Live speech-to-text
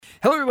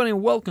Hello, everybody,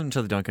 and welcome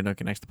to the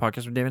Doink Next, the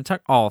podcast where David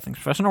talk all things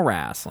professional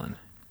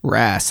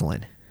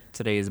wrestling.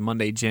 Today is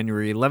Monday,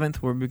 January 11th,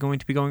 where we're going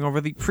to be going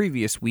over the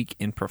previous week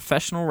in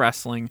professional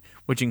wrestling,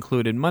 which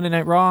included Monday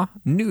Night Raw,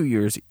 New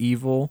Year's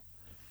Evil,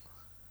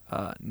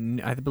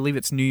 I believe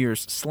it's New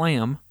Year's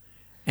Slam,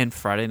 and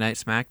Friday Night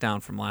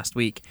SmackDown from last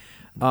week.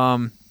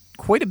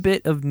 Quite a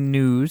bit of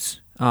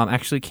news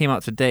actually came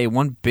out today.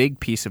 One big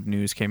piece of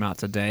news came out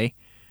today.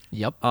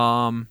 Yep.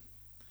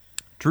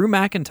 Drew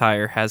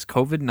McIntyre has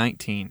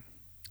COVID-19.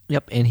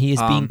 Yep, and he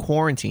is being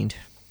quarantined.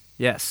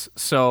 Yes.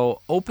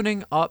 So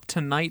opening up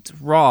tonight's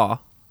Raw,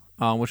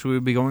 which we will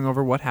be going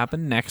over what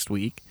happened next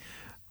week.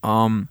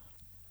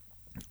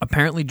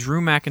 Apparently Drew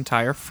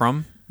McIntyre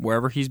from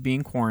wherever he's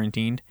being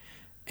quarantined,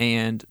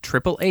 and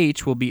Triple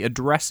H will be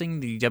addressing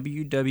the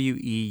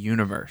WWE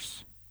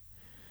Universe.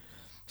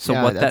 So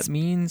Yeah, what that's that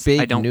means,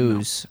 Big I don't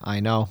news. know. I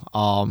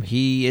know.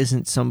 He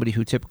isn't somebody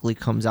who typically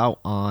comes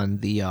out on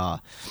the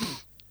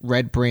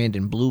red brand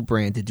and blue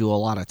brand to do a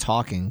lot of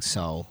talking.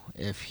 So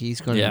if he's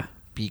going to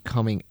be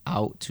coming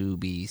out to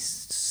be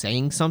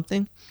saying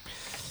something,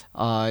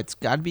 it's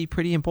got to be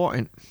pretty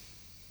important.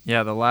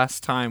 Yeah, the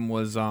last time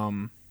was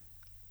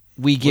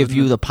We give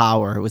you the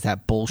power. It was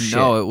that bullshit.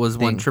 No, it was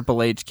thing. when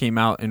Triple H came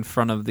out in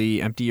front of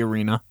the empty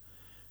arena.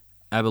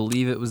 I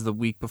believe it was the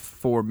week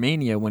before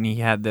Mania when he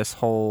had this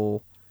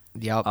whole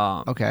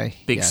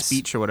big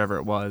speech or whatever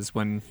it was,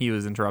 when he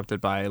was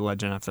interrupted by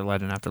legend after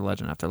legend after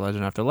legend after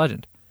legend after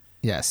legend.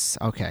 Yes.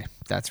 Okay,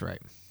 that's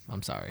right.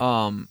 I'm sorry.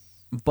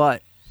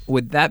 But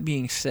with that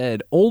being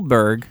said,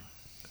 Oldberg,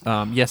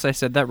 yes, I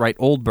said that right,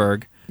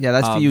 Oldberg. Yeah,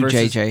 that's for you,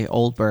 versus, JJ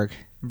Oldberg.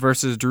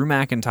 Versus Drew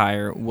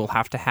McIntyre will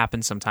have to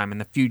happen sometime in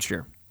the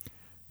future.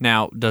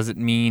 Now, does it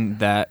mean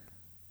that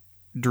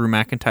Drew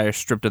McIntyre is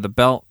stripped of the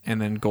belt and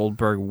then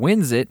Goldberg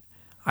wins it?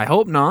 I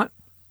hope not.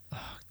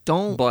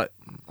 But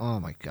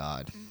oh my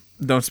God.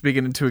 Don't speak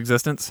it into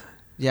existence.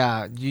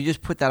 Yeah, you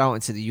just put that out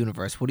into the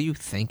universe. What are you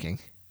thinking?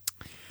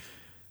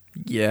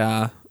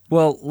 Yeah.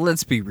 Well,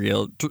 let's be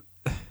real.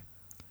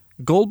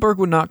 Goldberg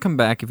would not come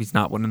back if he's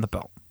not winning the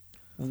belt.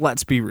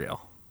 Let's be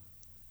real.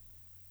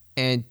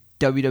 And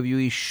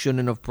WWE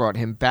shouldn't have brought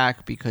him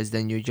back, because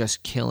then you're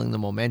just killing the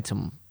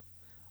momentum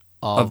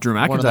of Drew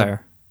McIntyre. One of the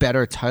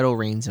better title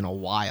reigns in a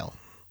while.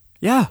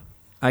 Yeah,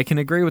 I can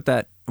agree with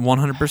that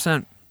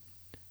 100%.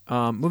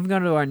 Moving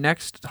on to our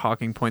next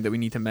talking point that we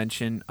need to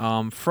mention.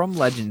 From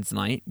Legends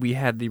Night, we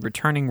had the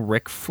returning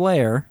Ric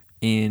Flair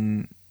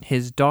in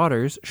his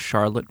daughter's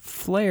Charlotte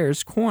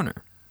Flair's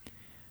corner.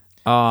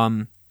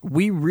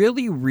 We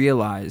really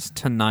realized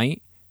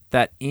tonight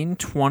that in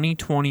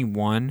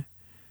 2021,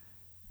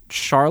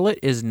 Charlotte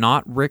is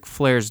not Ric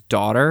Flair's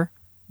daughter.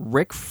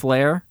 Ric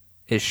Flair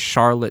is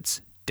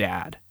Charlotte's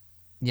dad.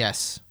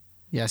 Yes.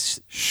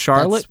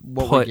 Charlotte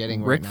put Ric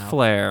Ric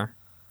Flair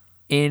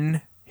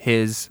in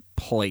his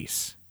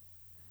place.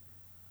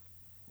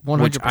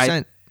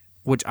 100%.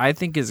 Which I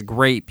think is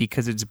great,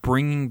 because it's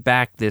bringing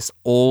back this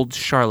old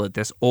Charlotte,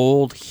 this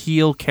old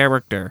heel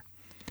character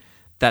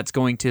that's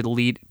going to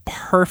lead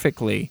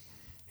perfectly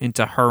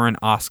into her and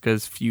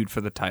Asuka's feud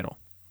for the title.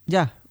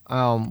 Yeah.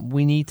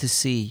 We need to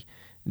see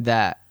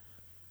that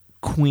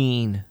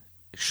Queen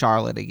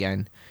Charlotte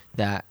again,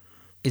 that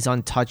is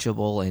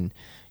untouchable and,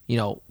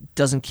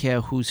 doesn't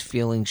care whose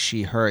feelings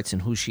she hurts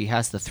and who she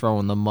has to throw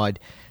in the mud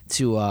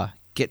to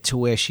get to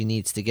where she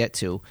needs to get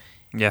to.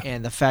 Yeah.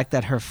 And the fact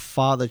that her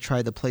father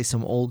tried to play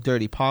some old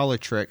dirty parlor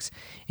tricks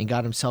and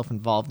got himself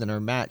involved in her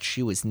match,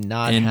 she was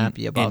not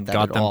happy about that at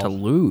all. And got them to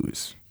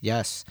lose.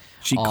 Yes.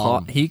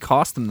 He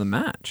cost them the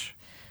match.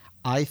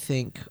 I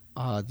think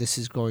this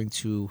is going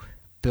to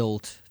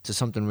build to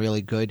something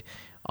really good,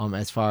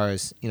 as far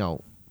as,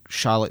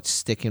 Charlotte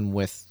sticking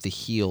with the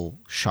heel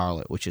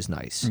Charlotte, which is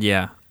nice.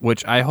 Yeah,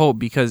 which I hope,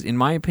 because in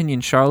my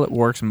opinion, Charlotte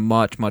works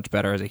much, much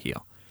better as a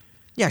heel.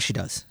 Yeah, she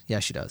does.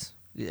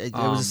 It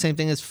was the same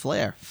thing as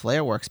Flair.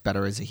 Flair works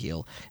better as a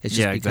heel. It's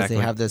just because they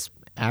have this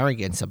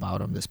arrogance about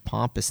them, this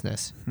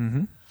pompousness.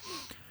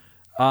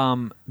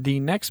 Mm-hmm. The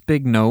next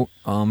big note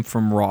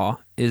from Raw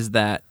is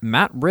that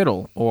Matt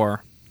Riddle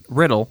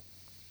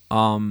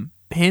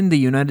pinned the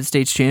United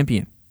States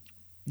champion.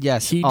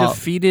 Yes, he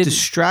defeated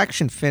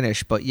distraction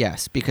finish, but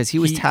yes, because he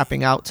was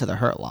tapping out to the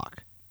Hurt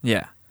Lock.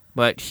 Yeah,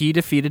 but he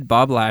defeated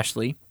Bob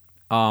Lashley,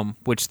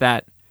 which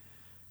that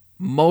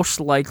most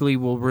likely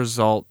will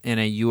result in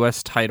a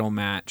U.S. title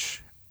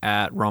match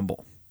at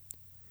Rumble.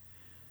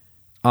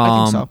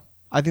 I think so.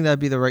 I think that'd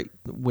be the right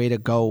way to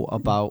go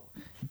about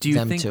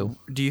them two.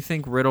 Do you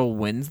think Riddle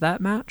wins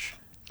that match?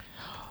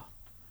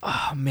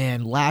 Oh,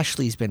 man,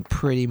 Lashley's been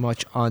pretty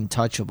much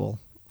untouchable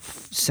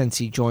since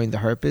he joined the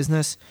Hurt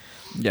Business.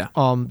 Yeah.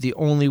 The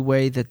only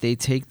way that they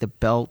take the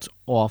belt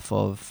off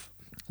of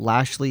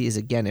Lashley is,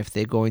 again, if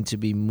they're going to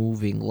be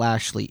moving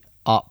Lashley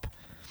up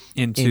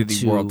into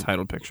the world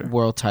title picture.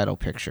 World title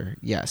picture,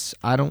 yes.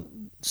 I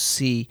don't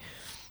see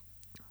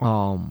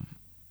them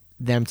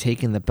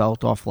taking the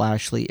belt off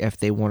Lashley if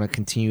they want to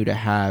continue to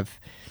have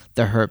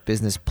the Hurt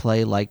Business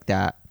play like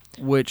that.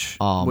 Which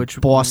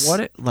boss,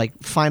 like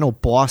final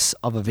boss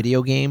of a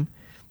video game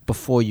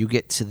before you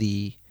get to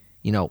the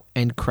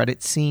end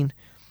credit scene.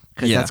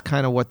 Because Yeah. that's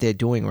kind of what they're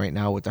doing right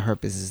now with the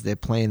Hurt Business. They're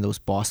playing those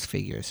boss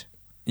figures.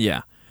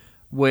 Yeah.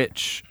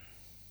 Which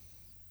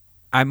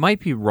I might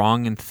be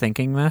wrong in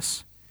thinking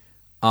this.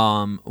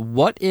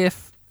 What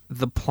if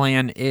the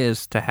plan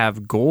is to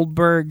have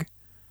Goldberg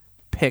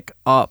pick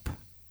up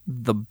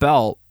the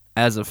belt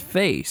as a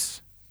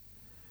face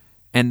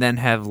and then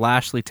have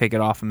Lashley take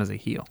it off him as a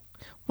heel?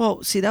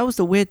 Well, see, that was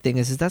the weird thing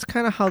is that's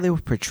kind of how they were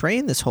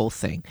portraying this whole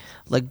thing.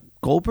 Like,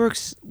 Goldberg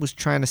was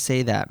trying to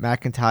say that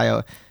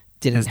McIntyre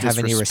didn't have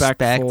any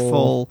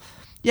respectful...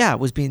 Yeah,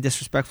 was being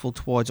disrespectful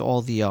towards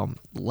all the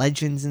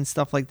legends and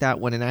stuff like that,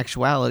 when in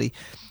actuality,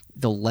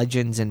 the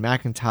legends and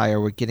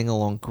McIntyre were getting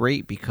along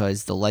great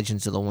because the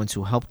legends are the ones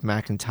who helped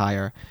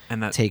McIntyre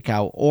take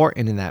out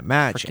Orton in that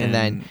match. And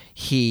then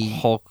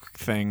Hulk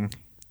thing.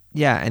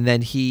 Yeah, and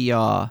then he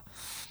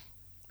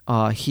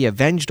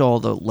avenged all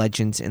the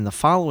legends in the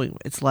following.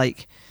 It's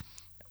like,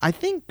 I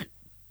think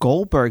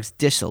Goldberg's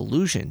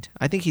disillusioned.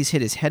 I think he's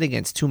hit his head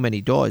against too many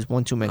doors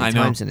one too many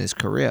times in his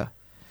career.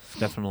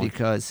 Definitely.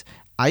 Because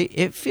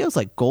it feels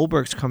like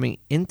Goldberg's coming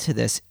into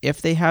this,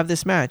 if they have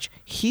this match,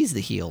 he's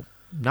the heel,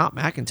 not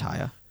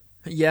McIntyre.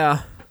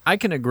 Yeah, I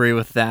can agree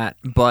with that,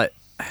 but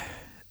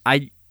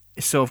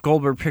so if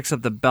Goldberg picks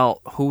up the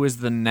belt, who is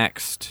the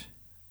next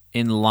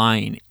in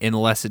line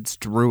unless it's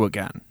Drew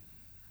again?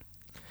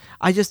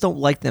 I just don't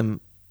like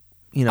them,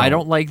 I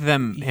don't like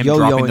him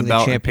dropping the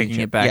belt and picking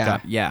it back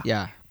up.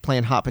 Yeah.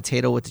 Playing hot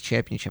potato with the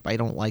championship. I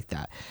don't like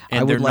that.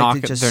 And they're not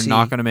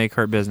going to make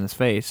her business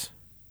face.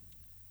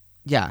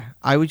 Yeah,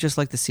 I would just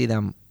like to see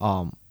them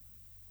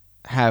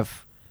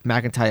have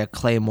McIntyre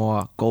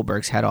claymore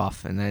Goldberg's head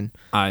off, and then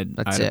I'd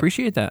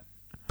appreciate that.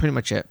 Pretty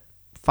much it.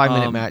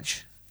 5-minute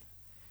match.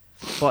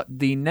 But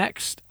the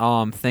next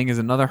thing is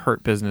another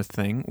Hurt Business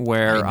thing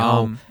where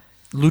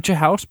Lucha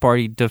House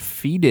Party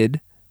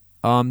defeated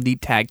the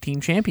tag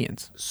team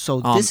champions.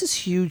 So this is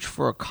huge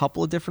for a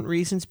couple of different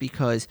reasons,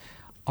 because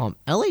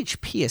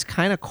LHP has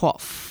kind of caught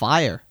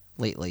fire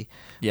lately.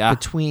 Yeah.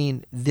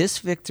 Between this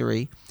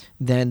victory,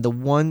 then the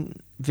one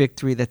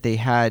victory that they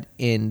had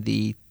in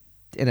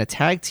a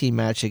tag team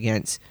match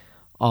against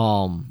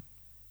Legado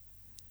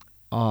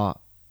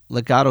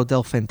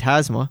del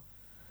Fantasma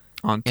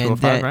on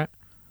 205, right?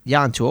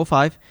 Yeah, on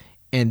 205.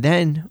 And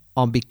then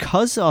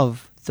because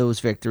of those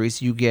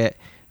victories, you get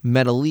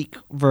Metalik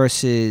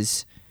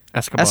versus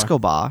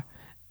Escobar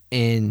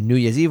in New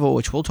Year's Evil,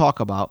 which we'll talk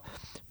about.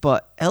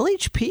 But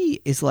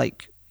LHP is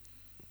like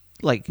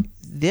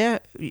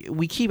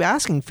we keep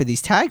asking for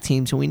these tag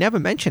teams, and we never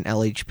mention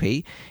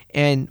LHP,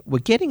 and we're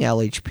getting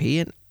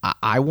LHP, and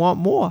I want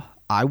more.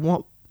 I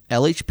want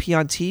LHP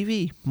on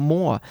TV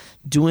more,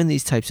 doing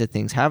these types of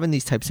things, having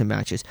these types of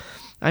matches.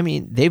 I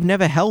mean, they've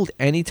never held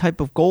any type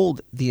of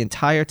gold the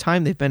entire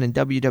time they've been in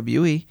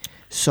WWE,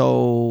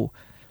 so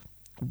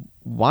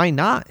why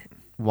not?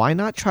 Why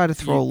not try to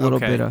throw a little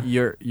bit of...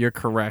 You're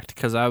correct,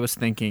 because I was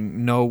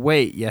thinking, no,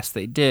 wait, yes,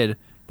 they did,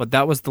 but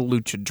that was the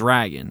Lucha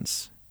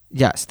Dragons.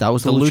 Yes, that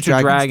was the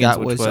Lucha Dragons,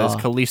 which was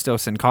Kalisto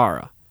Sin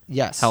Cara.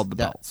 Yes. Held the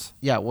belts.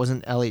 Yeah, it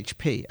wasn't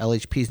LHP.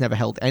 LHP's never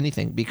held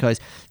anything because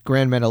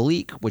Grand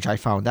Metalik, which I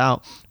found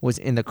out, was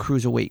in the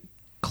Cruiserweight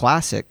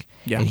Classic,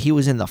 and he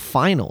was in the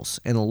finals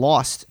and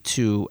lost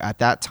to, at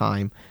that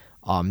time,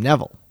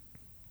 Neville,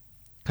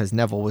 because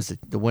Neville was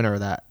the winner of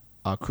that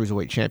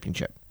Cruiserweight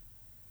Championship.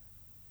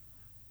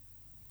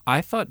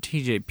 I thought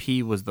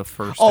TJP was the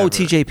first. Oh, ever.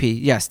 TJP.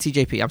 Yes,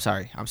 TJP.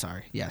 I'm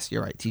sorry. Yes,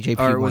 you're right. TJP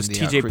or it won was the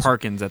TJ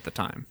Parkins at the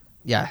time.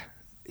 Yeah,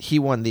 he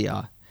won the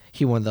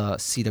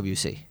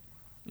CWC.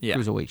 Yeah.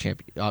 Cruiserweight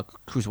Classic.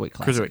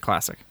 Cruiserweight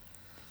Classic.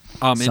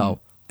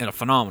 In a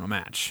phenomenal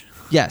match.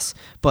 Yes,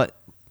 but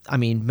I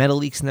mean,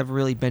 Metalik's never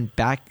really been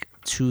back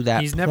to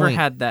that. He's never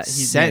had that.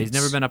 He's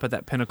never been up at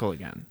that pinnacle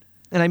again.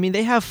 And I mean,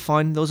 they have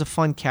fun. Those are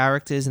fun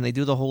characters, and they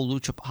do the whole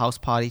Lucha House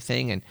Party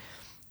thing. And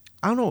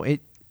I don't know,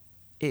 it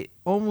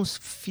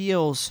almost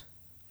feels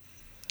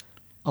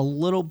a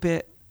little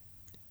bit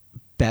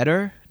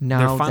better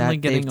now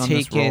that they've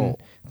taken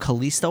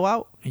Kalisto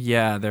out.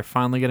 Yeah, they're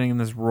finally getting in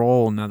this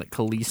role now that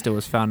Kalisto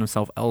has found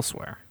himself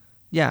elsewhere.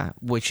 Yeah,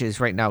 which is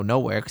right now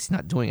nowhere because he's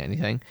not doing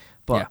anything.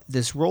 But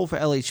this role for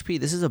LHP,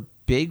 this is a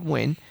big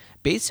win.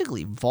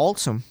 Basically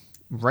vaults him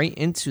right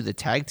into the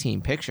tag team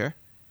picture.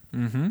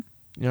 Mm-hmm.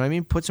 You know what I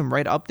mean? Puts him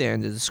right up there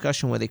in the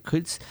discussion where they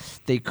could,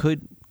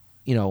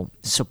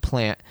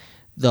 supplant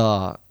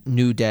the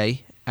New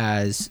Day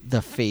as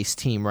the face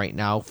team right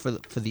now for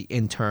the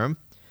interim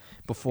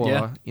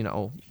before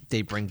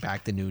they bring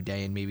back the New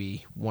Day and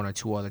maybe one or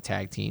two other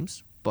tag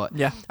teams. But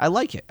I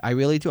like it. I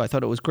really do. I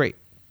thought it was great.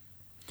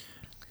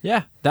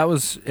 Yeah, it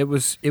was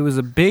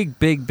a big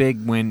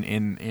win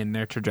in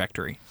their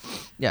trajectory.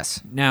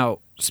 Yes. Now,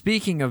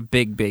 speaking of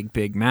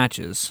big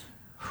matches,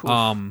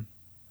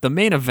 the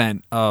main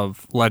event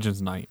of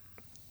Legends Night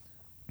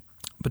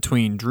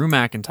between Drew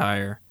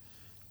McIntyre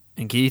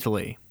and Keith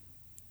Lee.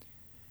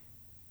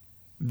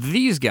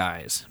 These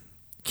guys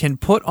can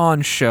put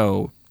on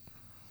show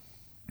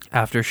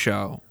after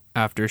show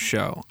after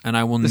show, and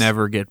I will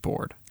never get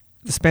bored.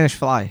 The Spanish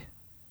Fly.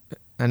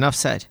 Enough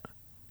said.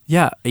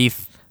 Yeah,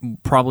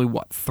 probably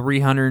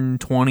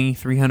 320,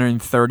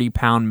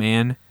 330-pound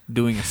man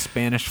doing a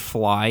Spanish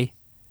fly,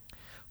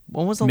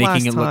 When was the making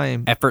last it time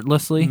look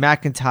effortlessly.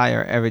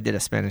 McIntyre ever did a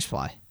Spanish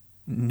fly?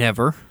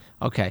 Never.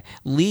 Okay,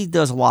 Lee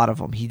does a lot of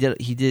them.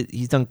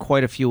 He's done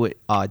quite a few with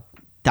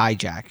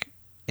Dijak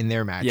in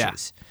their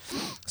matches,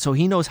 so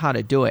he knows how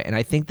to do it. And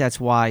I think that's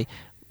why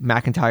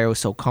McIntyre was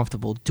so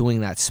comfortable doing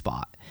that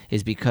spot,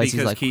 is because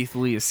he's like, Keith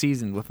Lee is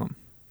seasoned with him.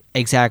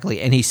 Exactly,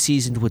 and he's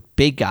seasoned with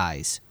big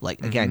guys.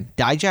 Like, again,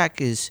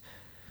 Dijak is...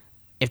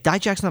 If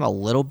Dijak's not a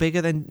little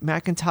bigger than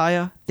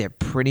McIntyre, they're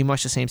pretty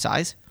much the same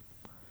size.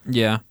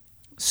 Yeah.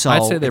 So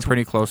I'd say they're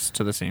pretty close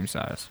to the same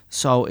size.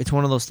 So it's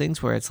one of those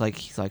things where it's like,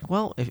 he's like,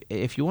 well,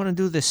 if you want to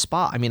do this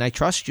spot, I mean, I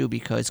trust you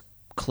because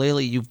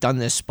clearly you've done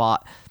this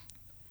spot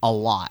a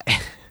lot.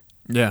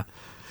 Yeah.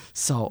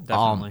 So,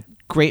 Definitely.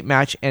 Great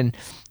match, and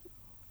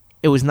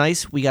it was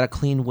nice. We got a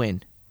clean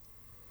win.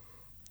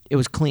 It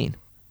was clean.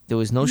 There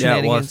was no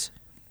shenanigans.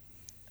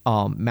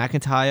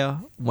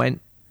 McIntyre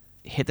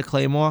hit the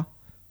Claymore,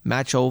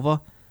 match over,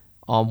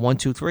 1,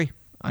 2, 3.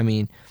 I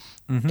mean,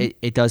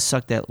 it does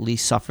suck that Lee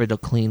suffered a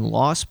clean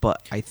loss,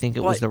 but I think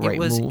it was the right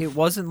move. It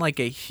wasn't like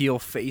a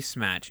heel-face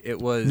match.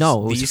 It was,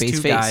 these face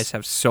two guys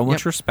have so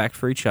much respect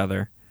for each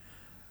other,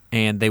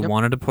 and they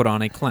wanted to put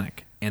on a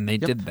clinic, and they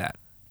did that.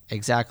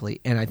 Exactly,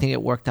 and I think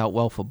it worked out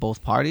well for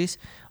both parties.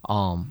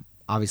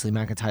 Obviously,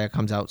 McIntyre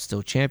comes out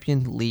still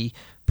champion. Lee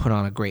put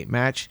on a great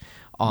match.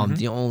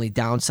 The only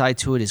downside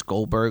to it is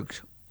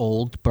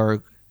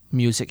Oldberg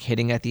music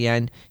hitting at the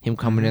end, him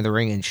coming in the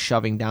ring and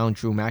shoving down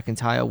Drew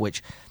McIntyre,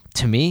 which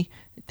to me,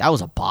 that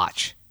was a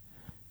botch.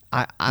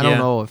 I don't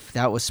know if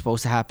that was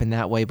supposed to happen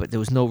that way, but there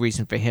was no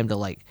reason for him to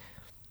like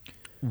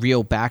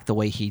reel back the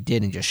way he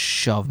did and just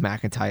shove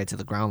McIntyre to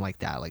the ground like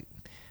that. Like,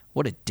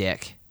 what a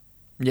dick.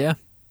 Yeah,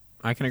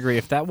 I can agree.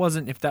 If that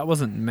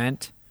wasn't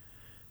meant,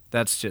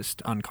 that's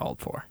just uncalled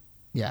for.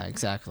 Yeah,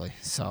 exactly.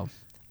 So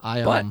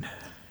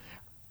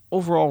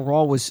overall,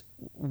 Raw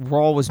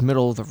was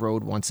middle of the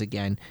road once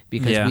again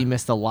because we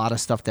missed a lot of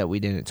stuff that we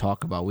didn't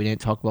talk about. We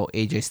didn't talk about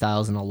AJ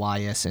Styles and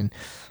Elias and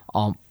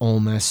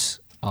Omos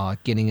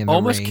getting in the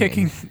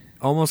ring.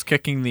 Almost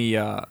kicking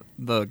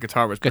the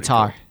guitar was pretty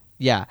guitar. Cool.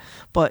 Yeah,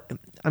 but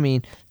I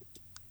mean,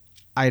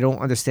 I don't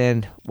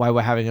understand why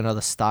we're having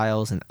another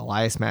Styles and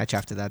Elias match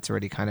after that's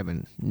already kind of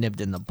been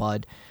nibbed in the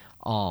bud.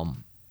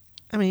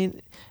 I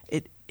mean,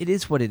 it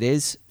is what it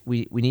is.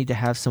 We need to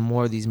have some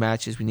more of these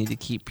matches. We need to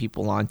keep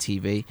people on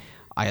TV.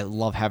 I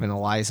love having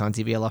Elias on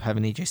TV. I love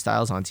having AJ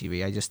Styles on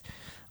TV. I just,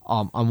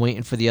 I'm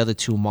waiting for the other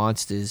two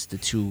monsters, the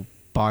two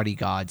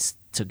bodyguards,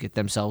 to get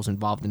themselves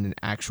involved in an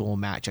actual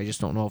match. I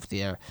just don't know if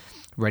they're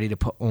ready to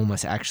put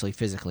Omos actually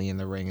physically in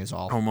the ring is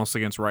all. Almost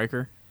against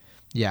Riker?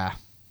 Yeah.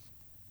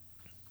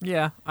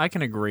 Yeah, I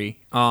can agree.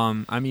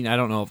 I mean, I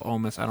don't know if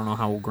Omos, I don't know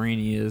how green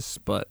he is,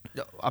 but...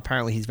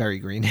 Apparently he's very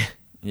green.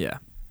 Yeah.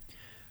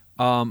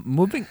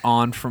 Moving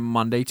on from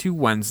Monday to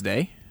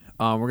Wednesday,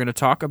 we're going to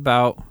talk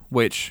about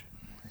which,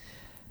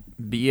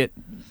 be it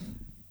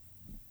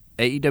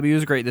AEW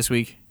was great this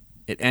week.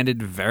 It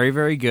ended very,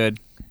 very good.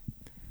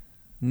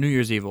 New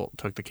Year's Eve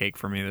took the cake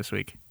for me this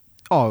week.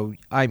 Oh,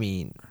 I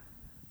mean,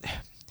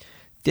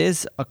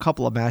 there's a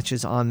couple of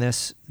matches on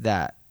this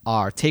that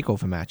are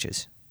takeover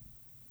matches.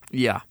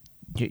 Yeah.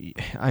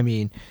 I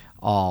mean,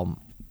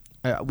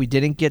 we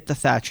didn't get the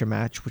Thatcher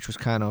match, which was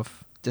kind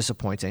of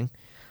disappointing.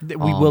 We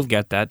will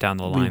get that down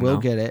the line. We will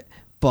get it.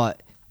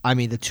 But, I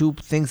mean, the two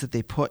things that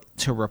they put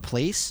to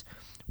replace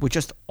were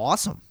just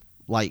awesome.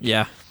 Like,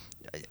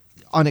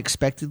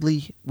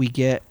 unexpectedly, we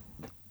get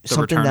the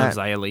something return that... of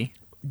Xia Li.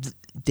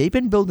 They've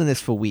been building this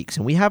for weeks,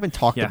 and we haven't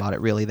talked about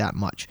it really that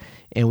much.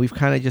 And we've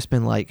kind of just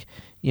been like,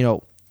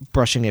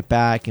 brushing it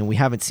back, and we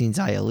haven't seen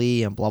Xia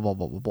Li and blah, blah,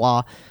 blah, blah,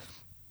 blah.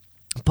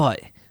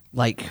 But,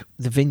 like,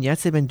 the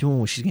vignettes they've been doing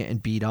where she's getting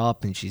beat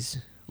up and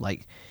she's,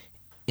 like,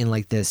 in,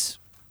 like, this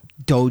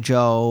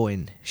dojo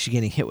and she's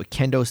getting hit with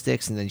kendo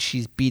sticks and then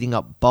she's beating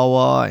up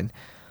Boa, and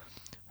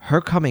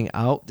her coming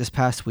out this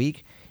past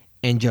week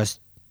and just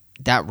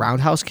that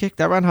roundhouse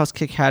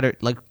kick had her,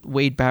 like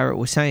Wade Barrett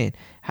was saying,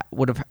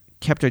 would have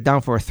kept her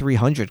down for a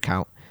 300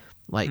 count.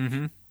 Like,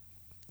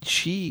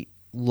 she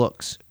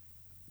looks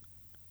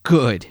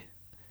good.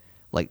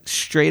 Like,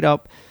 straight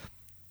up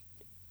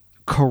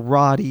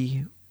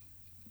karate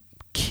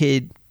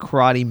kid,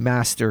 karate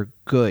master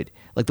good.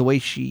 Like the way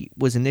she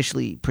was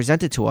initially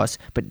presented to us,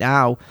 but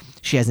now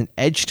she has an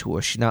edge to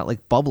her. She's not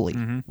like bubbly,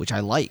 which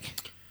I like.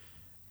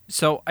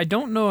 So I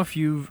don't know if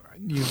you've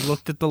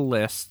looked at the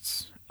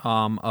lists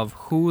of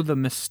who the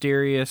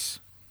mysterious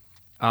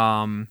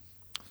master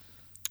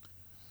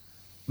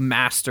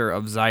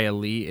of Xia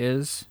Li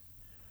is.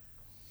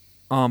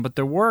 But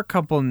there were a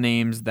couple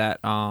names that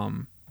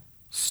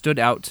stood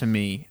out to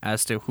me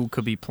as to who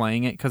could be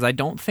playing it, because I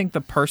don't think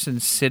the person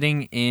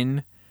sitting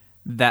in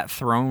that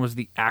throne was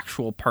the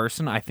actual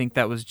person. I think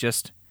that was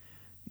just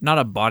not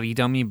a body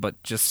dummy,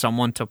 but just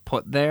someone to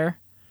put there.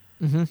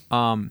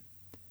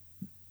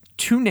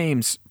 Two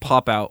names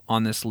pop out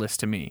on this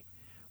list to me.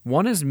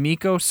 One is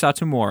Miko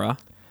Satomura.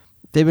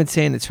 They've been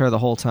saying it's her the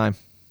whole time.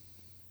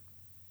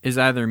 is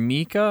either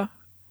Mika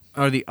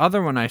or the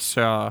other one I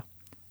saw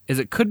is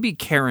it could be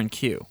Karen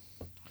Q.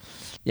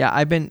 Yeah,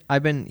 I've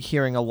been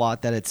hearing a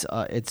lot that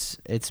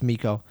it's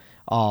Miko.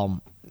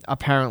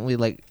 Apparently,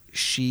 like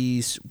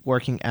she's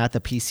working at the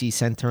PC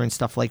Center and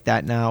stuff like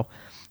that now.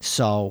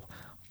 So,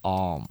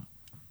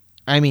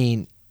 I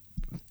mean,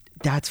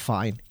 that's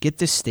fine. Get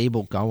this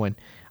stable going.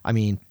 I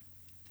mean,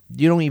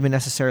 you don't even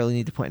necessarily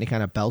need to put any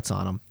kind of belts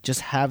on them.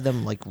 Just have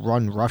them like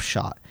run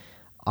roughshod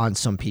on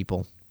some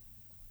people.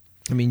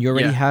 I mean, you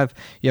have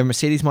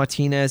Mercedes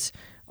Martinez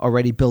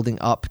already building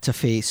up to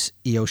face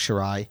Io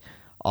Shirai.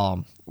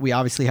 We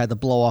obviously had the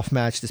blow-off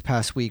match this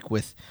past week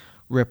with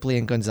Ripley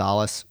and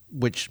Gonzalez,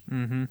 which,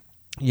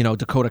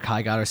 Dakota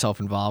Kai got herself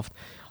involved.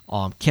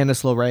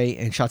 Candice LeRae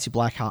and Shotzi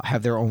Blackheart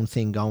have their own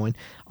thing going.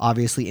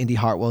 Obviously, Indy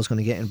Hartwell is going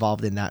to get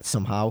involved in that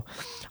somehow.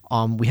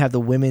 We have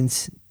the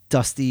women's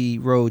Dusty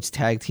Rhodes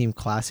Tag Team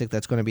Classic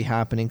that's going to be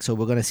happening, so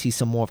we're going to see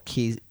some more of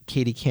Katie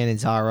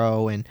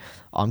Cannizzaro and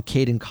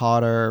Kaden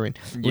Carter, and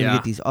we're going to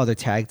get these other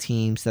tag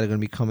teams that are going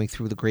to be coming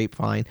through the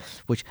grapevine,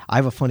 which I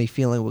have a funny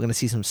feeling we're going to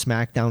see some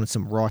SmackDown and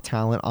some Raw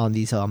talent on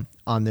these on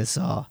this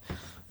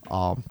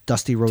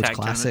Dusty Rhodes Tag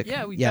Classic. Tournament.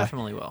 Yeah, we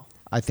definitely will.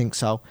 I think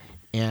so.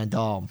 And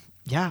I'd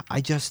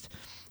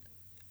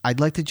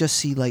like to just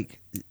see like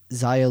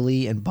Xia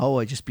Li and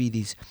Boa just be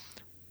these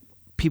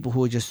people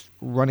who are just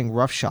running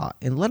roughshod,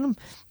 and let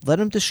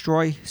them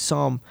destroy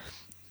some,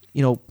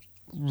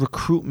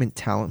 recruitment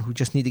talent who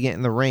just need to get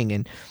in the ring,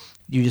 and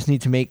you just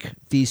need to make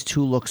these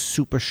two look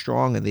super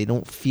strong and they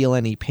don't feel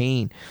any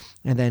pain,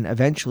 and then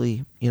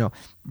eventually,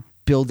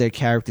 build their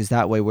characters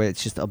that way where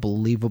it's just a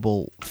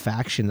believable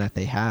faction that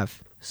they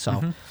have.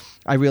 So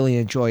I really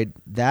enjoyed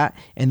that.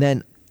 And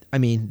then, I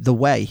mean, The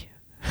Way.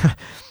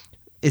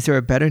 Is there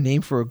a better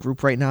name for a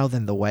group right now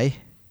than The Way?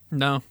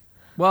 No.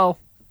 Well,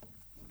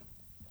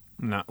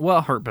 no.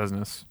 Well, Hurt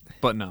Business,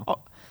 but no. Oh,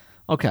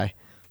 okay.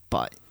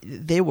 But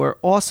they were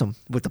awesome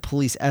with the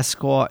police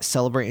escort,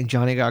 celebrating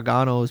Johnny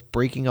Gargano's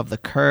breaking of the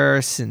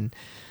curse, and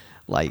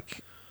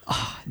like...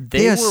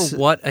 they were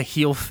what a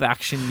heel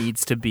faction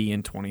needs to be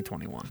in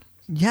 2021.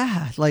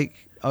 Yeah,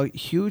 like a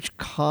huge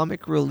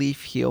comic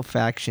relief heel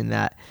faction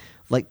that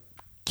like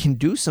can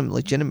do some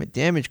legitimate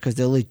damage because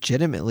they're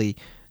legitimately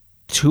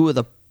two of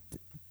the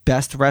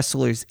best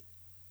wrestlers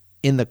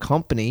in the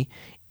company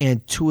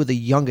and two of the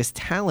youngest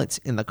talents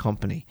in the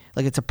company.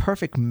 Like it's a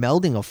perfect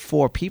melding of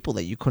four people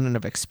that you couldn't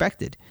have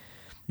expected.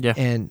 Yeah.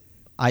 And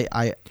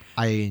I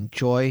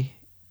enjoy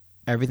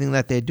everything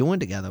that they're doing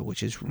together,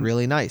 which is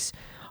really nice.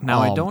 Now,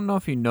 I don't know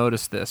if you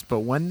noticed this, but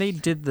when they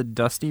did the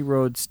Dusty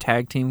Rhodes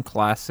Tag Team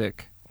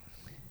Classic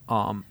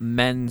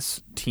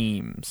men's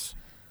teams,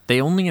 they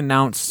only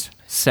announced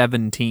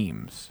 7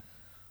 teams.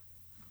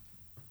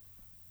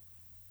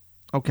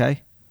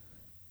 Okay.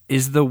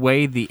 Is The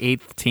Way the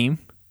 8th team?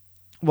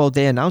 Well,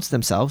 they announced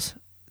themselves.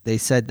 They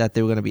said that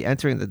they were going to be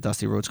entering the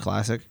Dusty Rhodes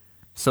Classic.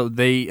 So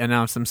they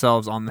announced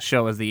themselves on the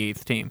show as the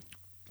 8th team.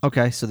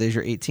 Okay, so there's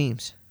your 8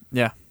 teams.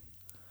 Yeah.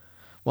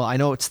 Well, I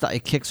know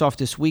it kicks off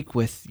this week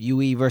with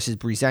Yui versus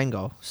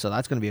Breezango, so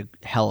that's going to be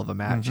a hell of a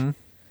match.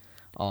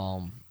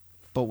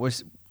 But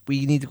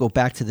we need to go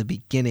back to the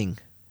beginning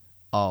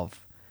of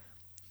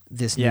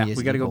this New Year's Evil. Yeah,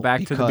 we got to go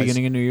back to the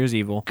beginning of New Year's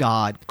Evil.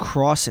 God,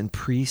 Cross and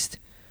Priest.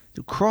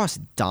 Cross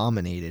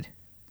dominated.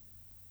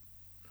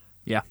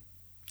 Yeah,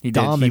 he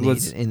did.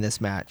 Dominated in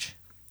this match.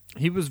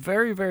 He was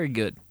very, very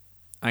good.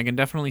 I can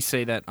definitely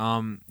say that.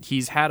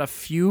 He's had a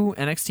few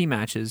NXT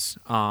matches,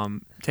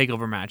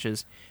 takeover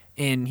matches,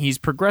 and he's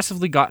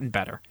progressively gotten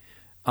better.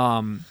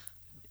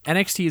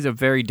 NXT is a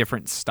very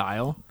different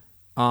style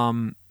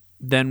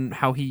than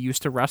how he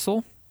used to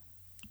wrestle.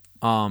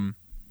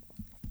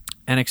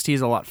 NXT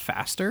is a lot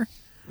faster,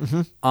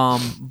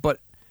 but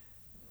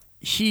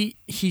he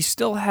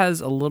still has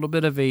a little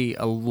bit of a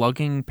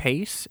lugging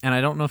pace, and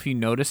I don't know if you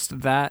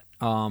noticed that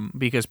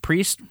because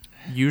Priest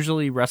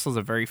usually wrestles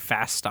a very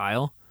fast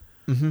style,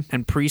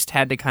 and Priest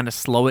had to kind of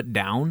slow it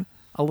down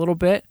a little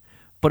bit.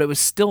 But it was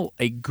still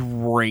a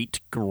great,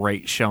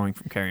 great showing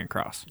from Karrion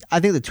Kross. I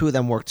think the two of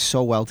them worked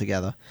so well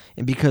together.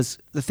 And because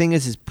the thing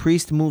is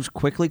Priest moves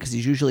quickly because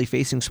he's usually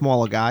facing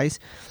smaller guys.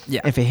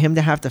 Yeah. And for him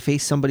to have to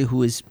face somebody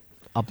who is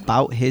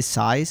about his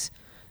size,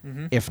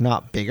 if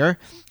not bigger,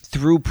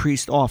 threw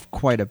Priest off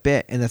quite a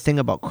bit. And the thing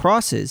about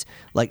Kross is,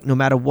 like, no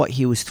matter what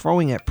he was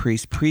throwing at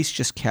Priest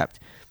just kept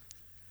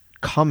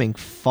coming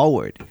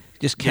forward.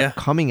 Just kept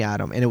coming at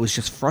him. And it was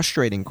just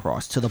frustrating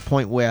Kross to the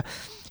point where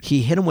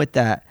he hit him with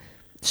that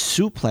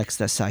suplex,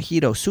 that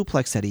Sahido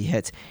suplex that he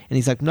hits, and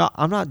he's like, no,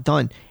 I'm not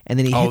done. And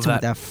then he hits him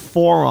with that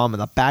forearm in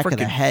the back of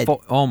the head.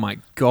 Oh my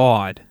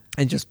God.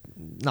 And just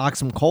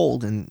knocks him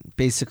cold, and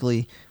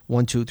basically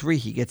 1, 2, 3,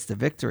 he gets the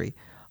victory.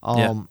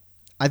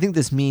 I think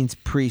this means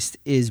Priest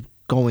is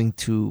going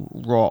to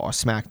Raw or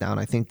SmackDown.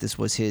 I think this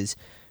was his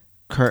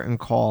curtain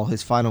call,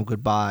 his final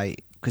goodbye,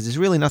 because there's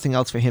really nothing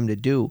else for him to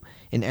do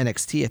in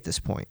NXT at this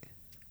point.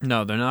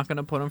 No, they're not going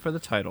to put him for the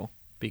title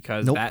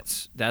because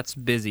that's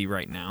busy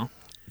right now.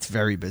 It's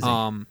very busy.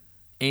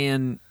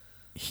 And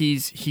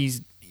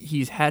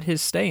he's had his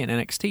stay in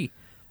NXT.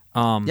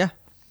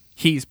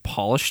 He's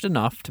polished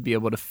enough to be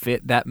able to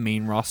fit that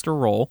main roster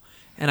role,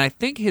 and I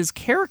think his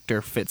character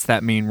fits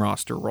that main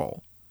roster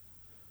role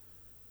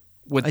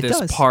with It this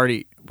does.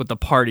 party, with the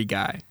party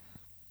guy.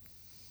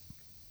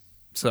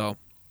 So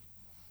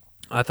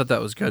I thought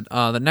that was good.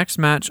 The next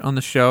match on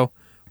the show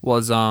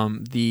was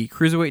the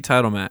Cruiserweight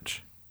title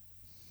match.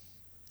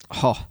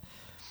 Oh,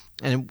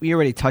 and we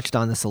already touched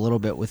on this a little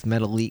bit with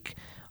Metalik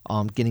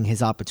getting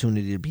his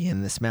opportunity to be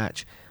in this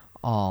match.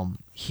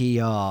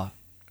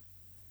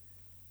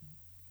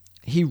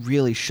 He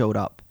really showed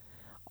up.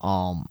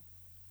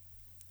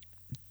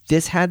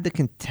 This had the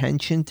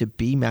contention to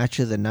be match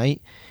of the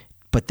night,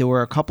 but there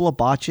were a couple of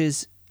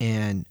botches,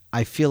 and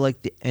I feel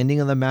like the ending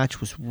of the match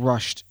was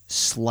rushed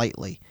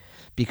slightly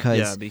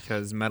because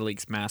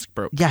Metalik's mask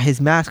broke. Yeah,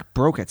 his mask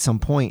broke at some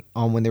point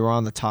when they were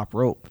on the top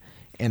rope.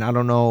 And I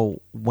don't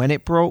know when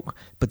it broke,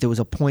 but there was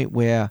a point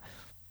where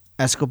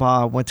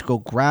Escobar went to go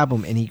grab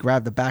him, and he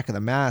grabbed the back of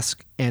the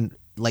mask, and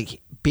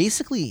like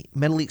basically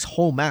Metalik's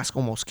whole mask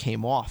almost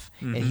came off,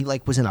 and he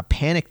like was in a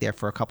panic there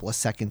for a couple of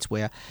seconds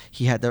where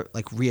he had to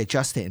like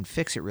readjust it and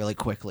fix it really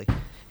quickly.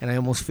 And I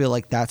almost feel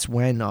like that's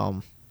when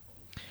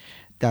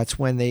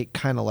they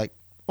kind of like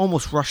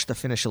almost rushed the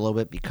finish a little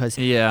bit because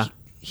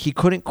he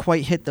couldn't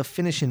quite hit the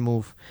finishing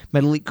move.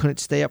 Metalik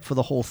couldn't stay up for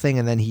the whole thing,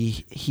 and then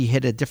he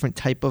hit a different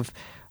type of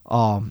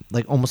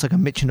like almost like a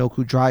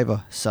Michinoku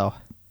driver. So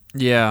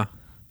yeah,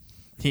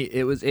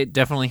 it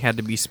definitely had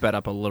to be sped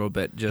up a little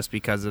bit just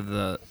because of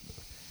the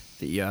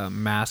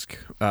mask,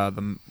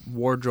 the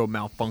wardrobe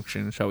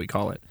malfunction, shall we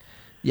call it?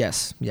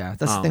 Yes, yeah,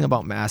 that's the thing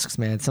about masks,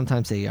 man.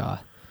 Sometimes they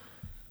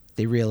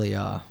really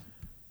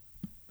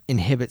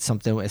inhibit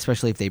something,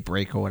 especially if they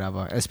break or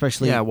whatever.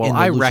 Especially in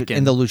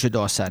the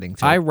luchador setting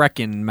too. I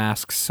reckon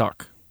masks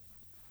suck.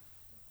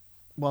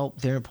 Well,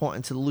 they're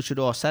important to the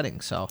luchador setting,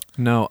 so.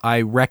 No,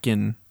 I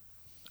reckon.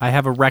 I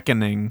have a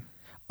reckoning.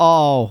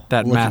 Oh,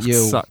 that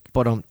masks suck.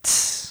 But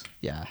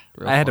yeah,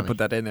 I had to put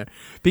that in there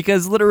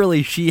because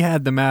literally she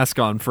had the mask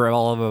on for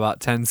all of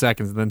about 10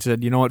 seconds, and then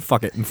said, "You know what?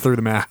 Fuck it," and threw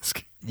the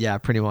mask. Yeah,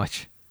 pretty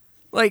much.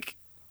 Like,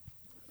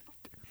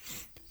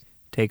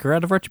 take her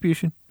out of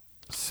Retribution,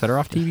 set her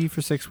off TV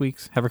for 6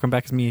 weeks, have her come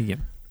back as me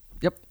again.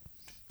 Yep.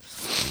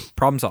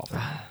 Problem solved.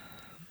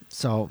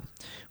 So,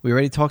 we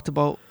already talked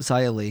about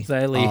Xia Li.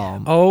 Xia Li.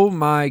 Oh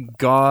my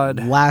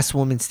God. Last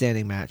woman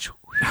standing match.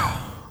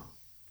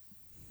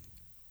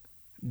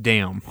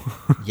 Damn.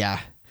 Yeah.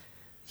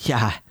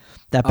 Yeah.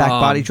 That back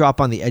body drop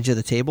on the edge of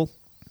the table.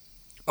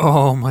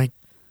 Oh my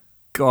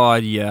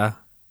God, yeah.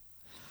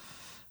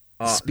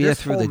 Spear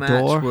through the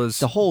door.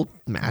 The whole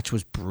match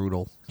was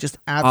brutal. Just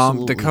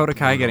absolutely Dakota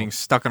Kai brutal. getting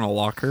stuck in a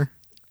locker.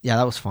 Yeah,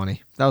 that was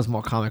funny. That was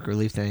more comic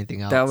relief than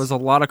anything else. That was a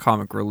lot of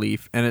comic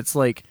relief, and it's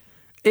like,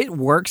 it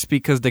works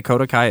because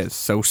Dakota Kai is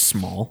so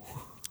small.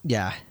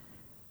 Yeah.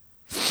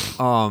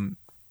 I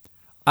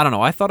don't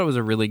know. I thought it was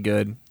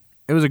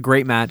it was a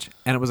great match,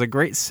 and it was a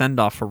great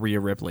send-off for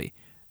Rhea Ripley.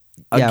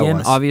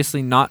 Again,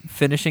 obviously not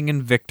finishing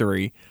in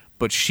victory,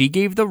 but she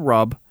gave the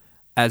rub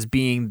as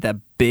being the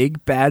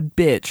big bad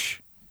bitch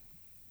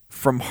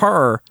from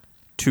her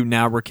to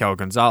now Raquel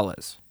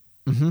Gonzalez.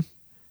 Mm-hmm.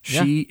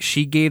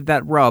 She gave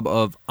that rub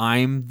of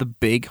I'm the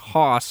big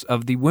hoss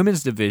of the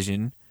women's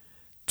division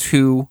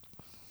to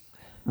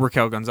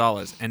Raquel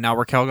Gonzalez. And now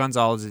Raquel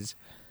Gonzalez's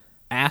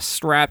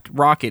ass-strapped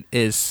rocket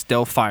is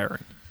still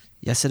firing.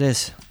 Yes, it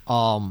is.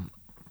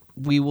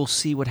 We will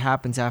see what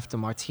happens after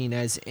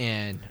Martinez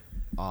and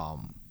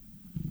Io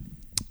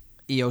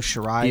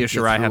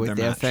Shirai have their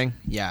match. thing.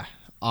 Yeah.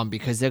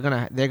 Because they're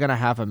gonna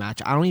have a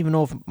match. I don't even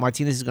know if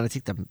Martinez is gonna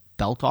take the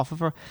belt off of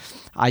her.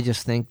 I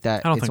just think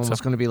that it's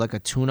almost gonna be like a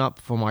tune-up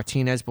for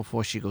Martinez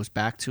before she goes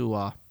back to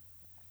Raw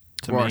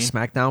or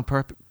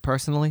SmackDown.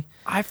 Personally,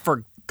 I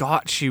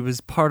forgot she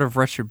was part of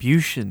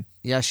Retribution.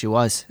 Yeah, she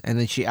was, and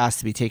then she asked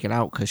to be taken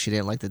out because she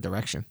didn't like the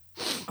direction.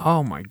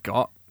 Oh my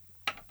God.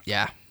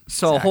 Yeah.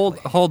 So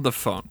exactly. hold the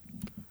phone.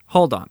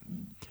 Hold on.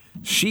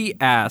 She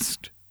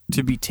asked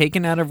to be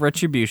taken out of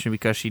Retribution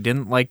because she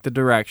didn't like the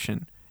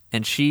direction,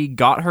 and she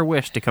got her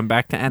wish to come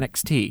back to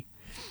NXT.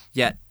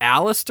 Yet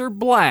Aleister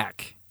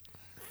Black,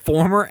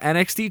 former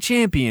NXT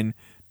champion,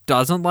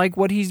 doesn't like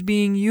what he's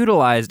being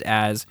utilized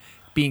as,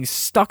 being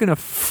stuck in a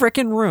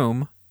frickin'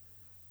 room.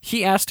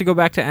 He asked to go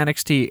back to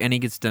NXT, and he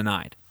gets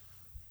denied.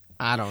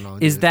 I don't know.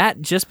 Dude. Is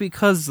that just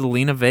because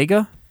Zelina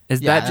Vega?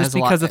 Is that just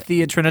because of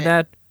Thea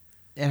Trinidad?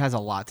 It has a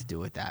lot to do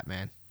with that,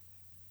 man.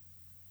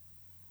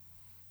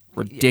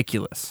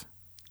 Ridiculous.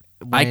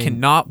 I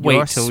cannot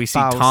wait till we see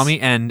Tommy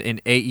End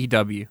in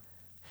AEW.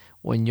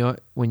 When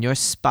your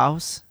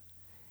spouse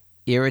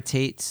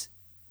irritates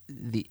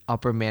the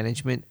upper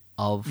management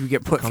of you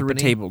get put through a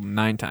table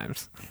 9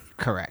 times.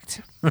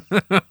 Correct.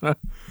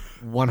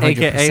 100%.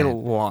 AKA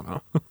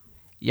Lana.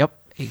 Yep,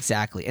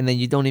 exactly. And then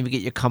you don't even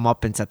get your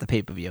comeuppance at the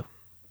pay-per-view.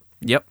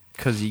 Yep,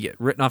 because you get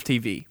written off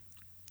TV.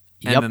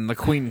 And then the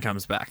Queen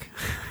comes back.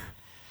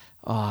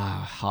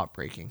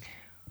 Heartbreaking.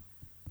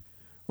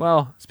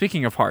 Well,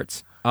 speaking of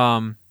hearts,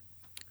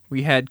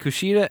 we had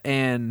Kushida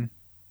and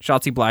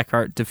Shotzi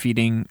Blackheart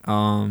defeating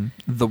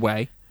The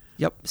Way.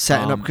 Yep,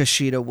 setting up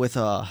Kushida with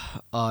a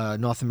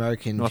North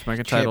American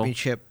title.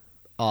 Championship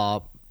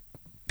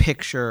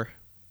picture,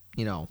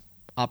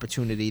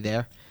 opportunity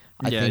there.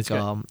 I think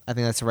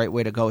that's the right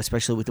way to go,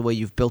 especially with the way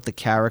you've built the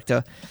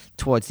character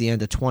towards the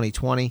end of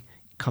 2020,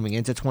 coming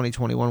into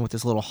 2021 with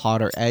this little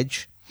harder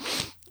edge.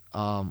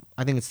 I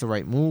think it's the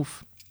right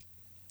move.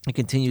 It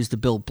continues to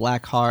build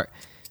Blackheart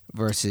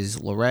versus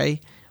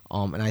LeRae,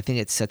 and I think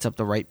it sets up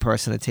the right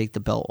person to take the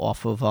belt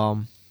off of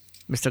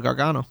Mr.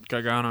 Gargano.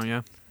 Gargano,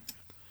 yeah.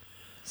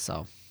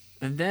 So,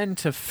 and then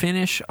to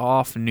finish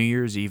off New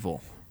Year's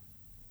Evil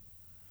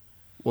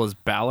was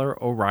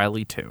Balor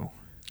O'Reilly 2.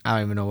 I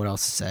don't even know what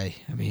else to say.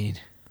 I mean,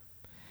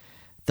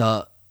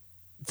 the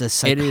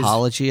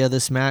psychology of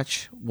this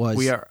match was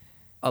we are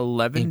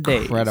 11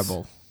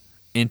 incredible. days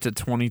into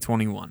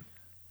 2021,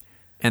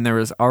 and there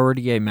is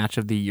already a match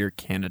of the year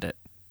candidate.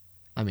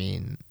 I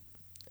mean,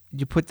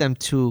 you put them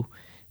two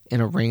in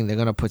a ring, they're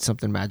going to put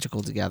something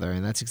magical together,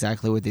 and that's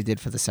exactly what they did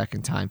for the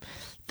second time.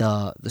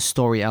 The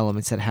story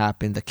elements that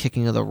happened, the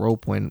kicking of the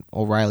rope when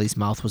O'Reilly's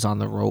mouth was on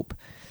the rope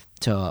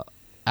to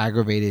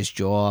aggravate his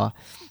jaw,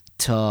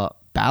 to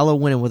Balor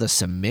winning with a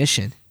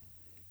submission.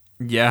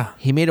 Yeah.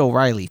 He made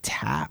O'Reilly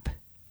tap.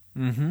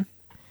 Mm-hmm.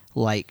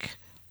 Like,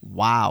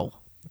 wow.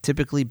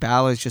 Typically,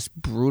 Balor's just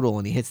brutal,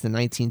 and he hits the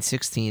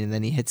 1916, and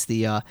then he hits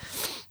the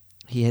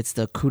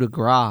coup de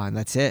grace, and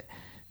that's it.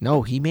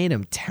 No, he made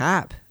him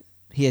tap.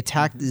 He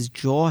attacked his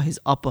jaw, his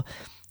upper,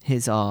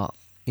 his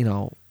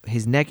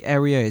neck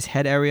area, his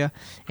head area,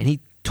 and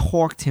he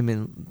torqued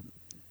him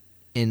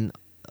in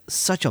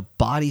such a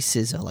body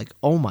scissor. Like,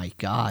 oh my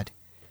God.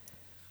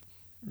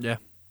 Yeah.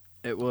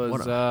 It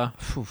was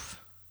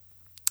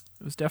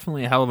it was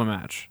definitely a hell of a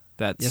match.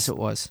 Yes, it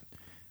was.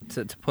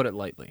 To put it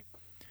lightly.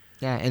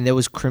 Yeah, and there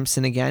was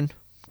Crimson again.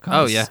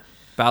 Oh yeah,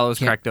 Balor was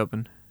cracked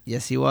open.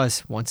 Yes, he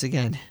was once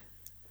again.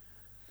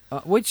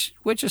 Which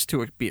is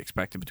to be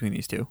expected between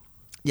these two.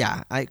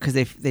 Yeah, because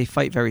they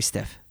fight very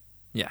stiff.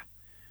 Yeah.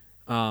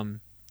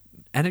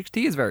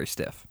 NXT is very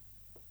stiff.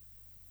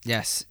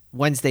 Yes,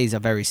 Wednesdays are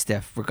very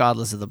stiff,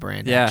 regardless of the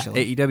brand. Yeah,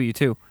 actually. AEW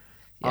too.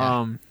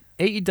 Yeah.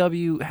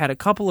 AEW had a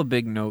couple of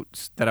big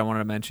notes that I wanted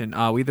to mention.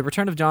 We had the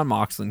return of Jon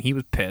Moxley, and he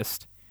was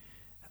pissed.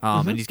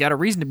 And he's got a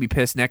reason to be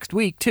pissed next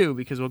week, too,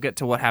 because we'll get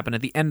to what happened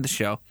at the end of the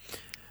show.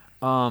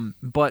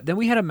 But then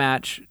we had a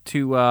match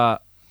to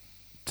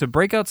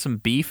break out some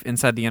beef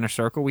inside the Inner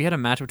Circle. We had a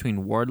match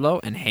between Wardlow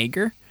and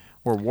Hager,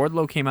 where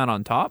Wardlow came out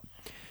on top.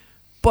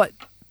 But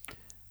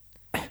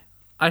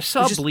I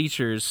saw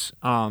Bleacher's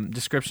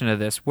description of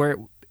this, where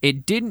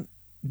it didn't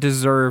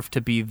deserve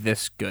to be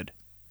this good.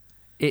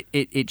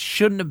 It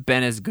shouldn't have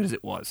been as good as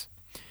it was.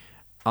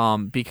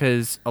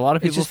 Because a lot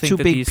of people think that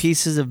two big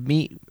pieces of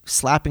meat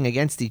slapping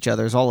against each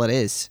other is all it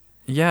is.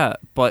 Yeah,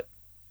 but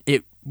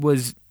it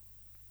was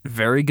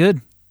very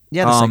good.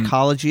 Yeah, the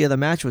psychology of the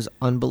match was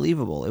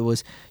unbelievable. It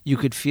was, you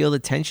could feel the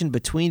tension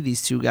between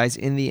these two guys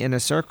in the Inner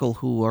Circle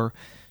who are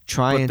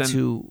trying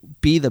to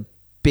be the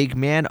big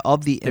man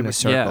of the Inner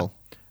Circle.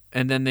 Yeah.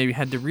 And then they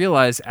had to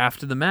realize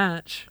after the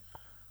match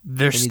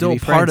they're still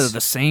part of the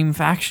same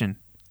faction.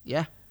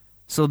 Yeah.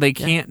 So they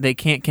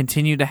can't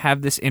continue to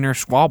have this inner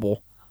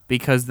squabble,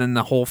 because then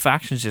the whole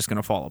faction's just going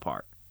to fall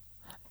apart.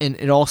 And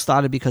it all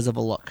started because of a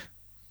look.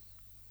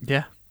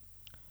 Yeah.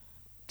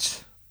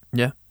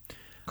 Yeah.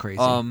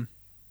 Crazy.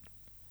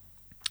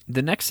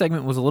 The next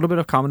segment was a little bit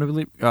of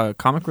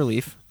comic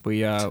relief.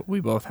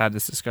 We both had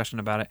this discussion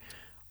about it.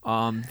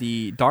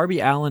 The Darby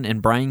Allin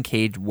and Brian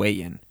Cage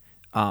weigh-in.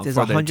 There's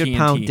a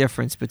 100-pound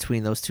difference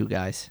between those two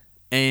guys.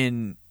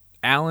 And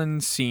Allin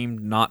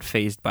seemed not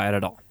fazed by it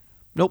at all.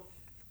 Nope.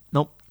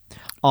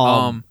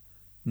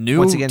 New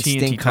once again, TNT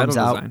Sting title comes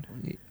out.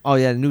 design. Oh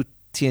yeah, the new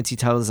TNT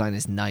title design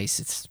is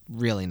nice. It's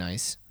really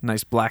nice.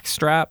 Nice black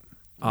strap.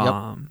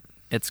 Yep.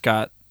 It's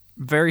got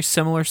very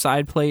similar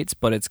side plates,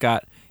 but it's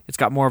got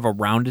more of a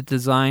rounded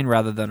design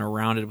rather than a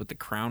rounded with the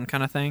crown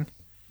kind of thing.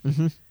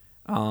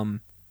 Mm-hmm.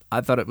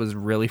 I thought it was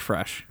really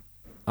fresh,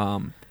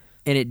 and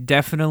it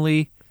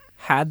definitely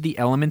had the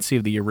elements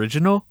of the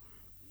original,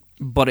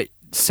 but it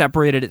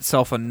separated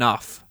itself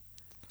enough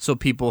so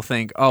people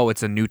think, oh,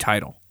 it's a new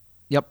title.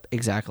 Yep,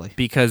 exactly.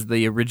 Because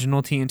the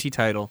original TNT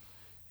title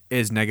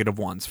is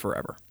 -1s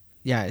forever.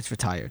 Yeah, it's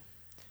retired.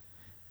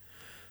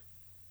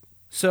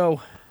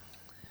 So,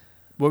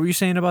 what were you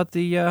saying about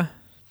the...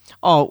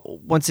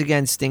 once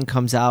again, Sting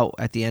comes out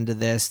at the end of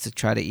this to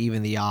try to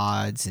even the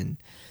odds and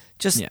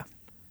just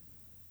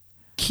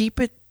keep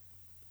it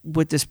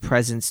with this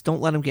presence.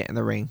 Don't let him get in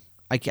the ring.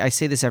 I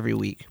say this every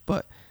week,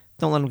 but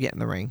don't let him get in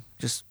the ring.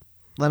 Just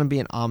let him be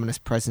an ominous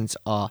presence,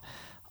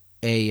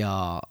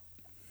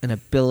 an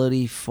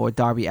ability for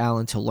Darby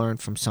Allin to learn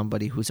from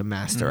somebody who's a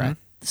master at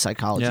the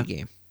psychology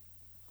game.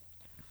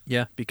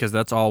 Yeah, because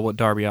that's all what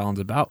Darby Allin's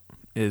about,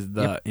 is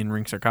the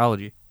in-ring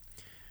psychology.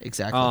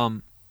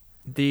 Exactly.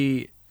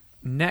 The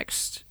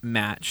next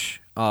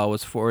match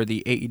was for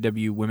the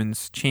AEW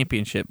Women's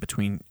Championship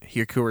between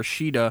Hikaru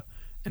Shida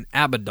and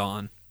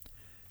Abaddon,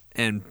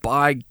 and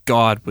by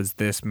God was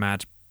this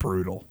match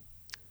brutal.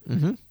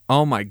 Mm-hmm.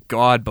 Oh my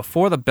God!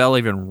 Before the bell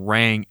even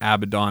rang,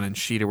 Abaddon and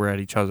Sheeta were at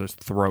each other's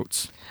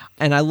throats.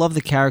 And I love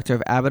the character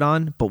of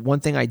Abaddon, but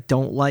one thing I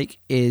don't like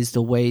is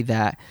the way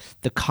that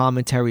the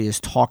commentary is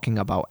talking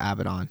about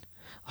Abaddon.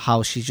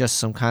 How she's just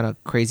some kind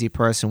of crazy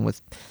person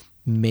with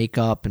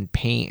makeup and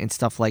paint and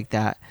stuff like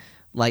that.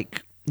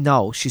 Like,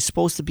 no, she's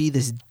supposed to be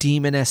this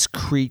demoness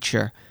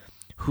creature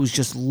who's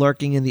just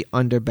lurking in the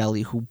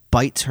underbelly, who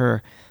bites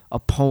her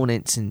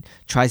opponents and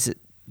tries to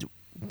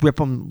rip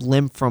them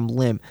limb from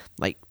limb.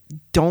 Like,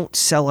 don't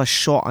sell us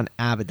short on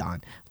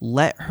Abaddon.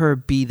 Let her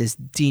be this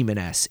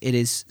demoness. It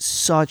is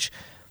such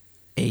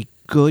a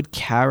good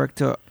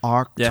character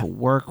arc to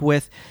work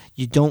with.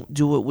 You don't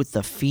do it with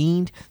The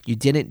Fiend. You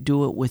didn't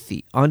do it with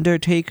The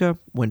Undertaker.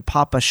 When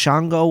Papa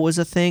Shango was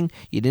a thing,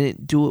 you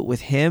didn't do it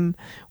with him.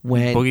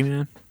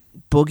 When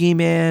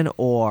Boogeyman,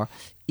 or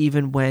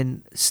even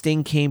when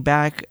Sting came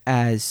back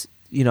as,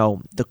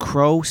 the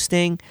Crow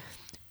Sting.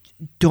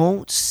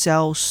 Don't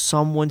sell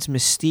someone's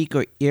mystique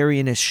or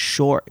eeriness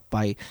short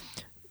by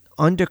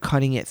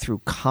undercutting it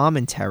through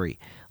commentary.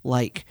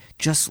 Like,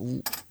 just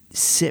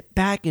sit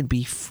back and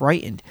be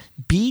frightened.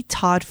 Be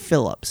Todd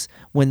Phillips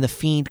when The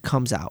Fiend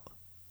comes out.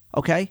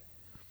 Okay?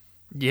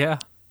 Yeah.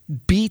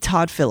 Be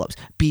Todd Phillips.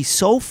 Be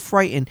so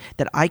frightened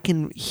that I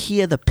can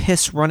hear the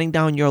piss running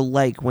down your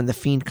leg when The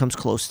Fiend comes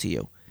close to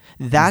you.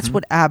 That's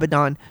what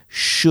Abaddon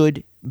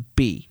should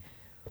be.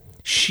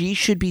 She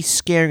should be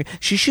scaring.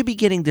 She should be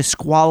getting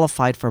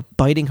disqualified for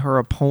biting her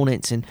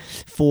opponents and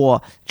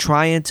for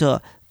trying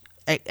to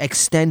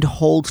extend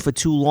holds for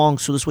too long,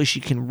 so this way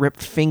she can rip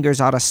fingers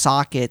out of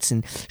sockets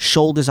and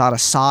shoulders out of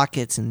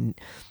sockets. And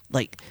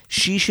like,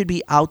 she should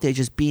be out there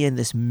just being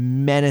this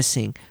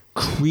menacing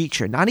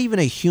creature, not even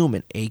a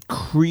human, a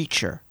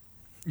creature.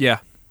 Yeah,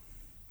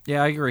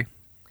 I agree.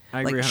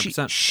 I agree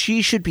 100%.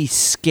 She should be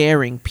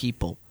scaring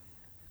people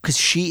because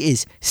she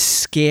is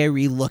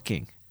scary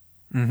looking.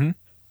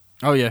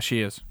 Oh yeah, she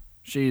is.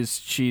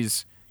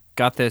 She's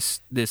got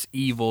this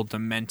evil,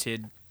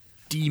 demented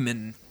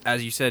demon,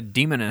 as you said,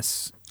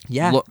 demoness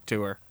look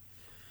to her.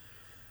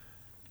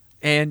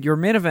 And your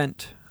main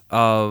event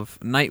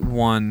of night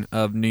 1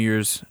 of New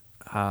Year's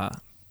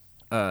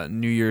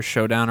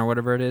Showdown or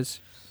whatever it is,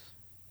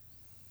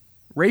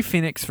 Rey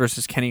Fenix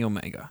versus Kenny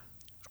Omega.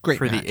 Great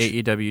for match.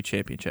 The AEW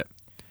Championship.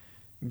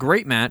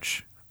 Great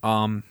match.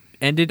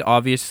 Ended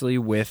obviously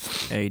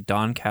with a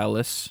Don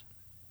Callis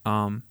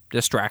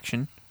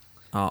distraction.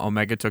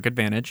 Omega took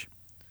advantage.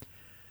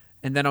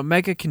 And then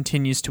Omega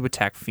continues to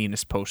attack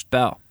Fenix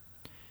post-bell.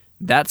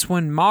 That's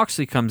when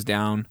Moxley comes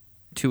down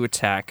to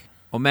attack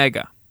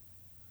Omega.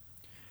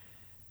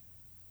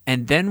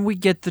 And then we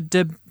get the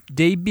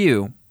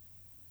debut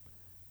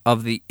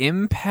of the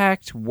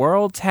Impact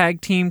World Tag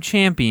Team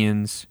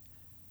Champions,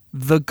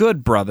 the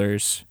Good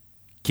Brothers,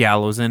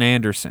 Gallows and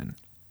Anderson.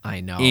 I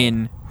know.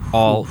 In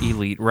All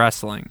Elite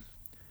Wrestling.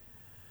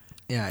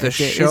 Yeah,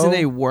 isn't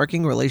a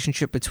working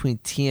relationship between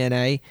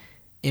TNA,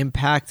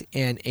 Impact,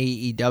 and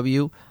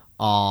AEW.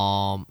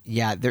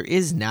 Yeah, there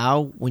is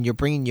now when you're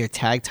bringing your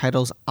tag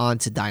titles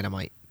onto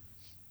Dynamite.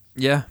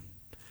 Yeah.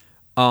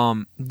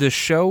 The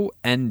show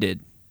ended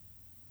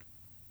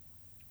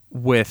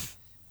with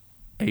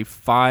a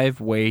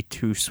 5-way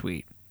Too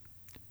Sweet.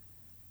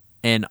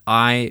 And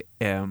I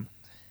am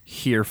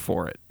here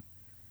for it.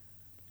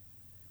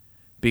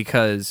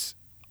 Because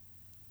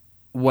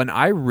when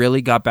I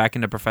really got back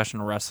into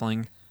professional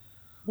wrestling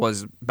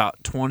was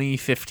about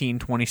 2015,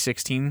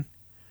 2016,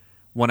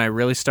 when I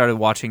really started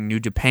watching New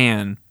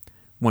Japan,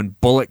 when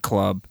Bullet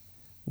Club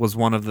was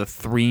one of the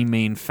 3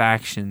 main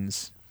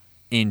factions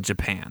in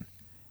Japan.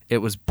 It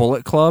was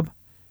Bullet Club,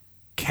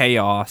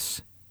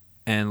 Chaos,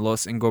 and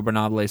Los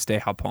Ingobernables de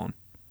Japón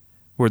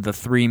were the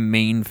 3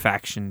 main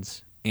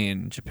factions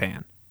in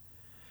Japan.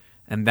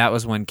 And that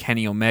was when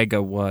Kenny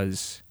Omega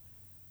was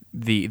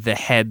the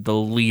head, the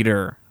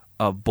leader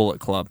of Bullet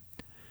Club.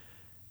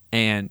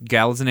 And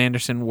Gallows and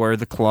Anderson were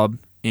the club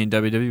in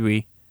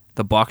WWE.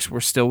 The Bucks were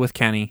still with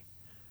Kenny.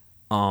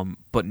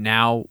 But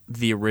now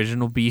the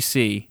original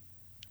BC,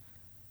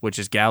 which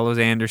is Gallows,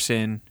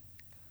 Anderson,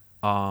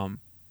 the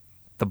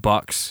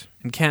Bucks,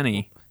 and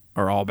Kenny,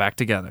 are all back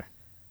together.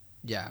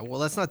 Yeah, well,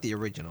 that's not the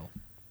original.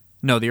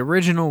 No, the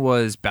original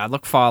was Bad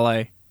Luck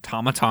Fale,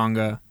 Tama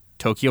Tonga,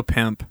 Tokyo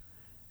Pimp,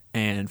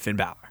 and Finn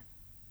Balor.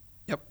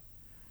 Yep.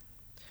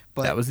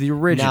 But that was the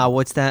original. Now,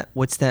 what's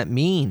that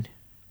mean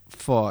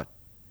for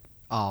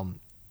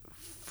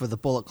the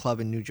Bullet Club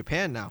in New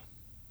Japan now?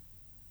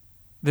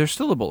 There's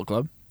still a Bullet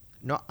Club.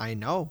 No, I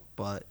know,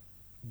 but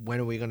when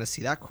are we going to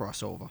see that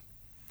crossover?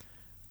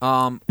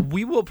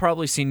 We will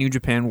probably see New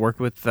Japan work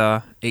with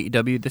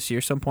AEW this year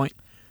at some point.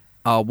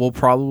 We'll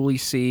probably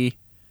see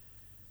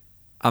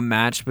a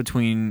match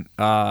between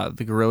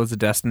the Guerrillas of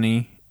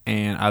Destiny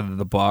and either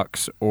the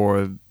Bucks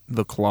or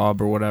the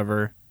Club or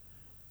whatever.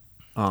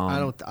 I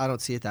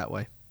don't see it that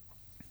way.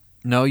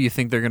 No, you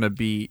think they're going to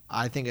be...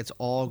 I think it's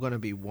all going to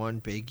be one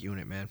big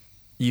unit, man.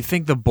 You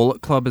think the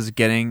Bullet Club is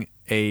getting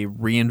a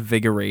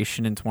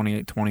reinvigoration in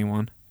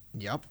 2021?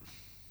 Yep.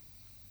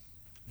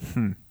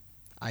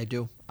 I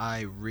do.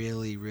 I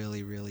really,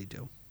 really, really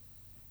do.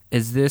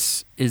 Is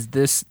this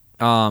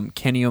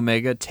Kenny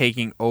Omega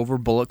taking over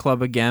Bullet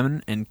Club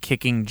again and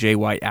kicking Jay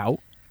White out?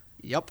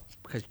 Yep,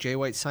 because Jay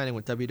White's signing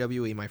with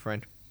WWE, my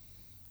friend.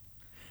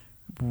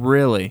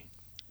 Really?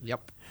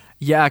 Yep.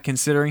 Yeah,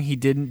 considering he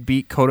didn't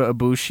beat Kota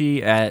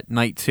Ibushi at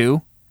night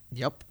 2.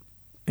 Yep.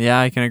 Yeah,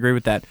 I can agree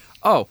with that.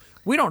 Oh,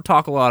 we don't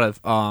talk a lot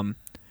of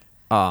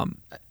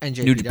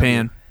NJPW. New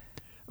Japan,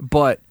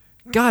 but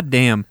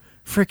goddamn,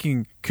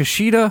 freaking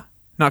Kazuchika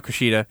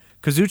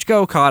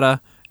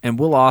Okada and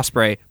Will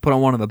Ospreay put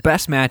on one of the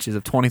best matches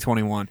of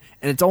 2021,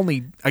 and it's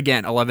only,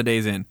 again, 11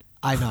 days in.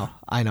 I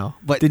know.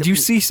 But did you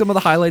see some of the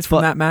highlights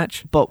from that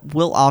match? But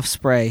Will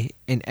Ospreay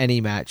in any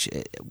match,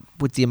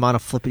 with the amount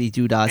of flippity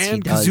doodads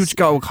he does,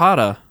 Kazuchika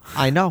Okada.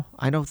 I know.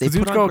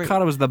 Kazuchika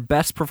Okada was the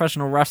best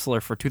professional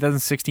wrestler for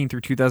 2016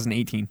 through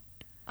 2018.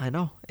 I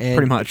know, and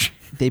pretty much.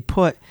 They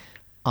put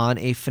on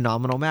a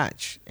phenomenal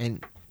match,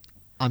 and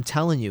I'm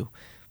telling you,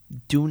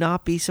 do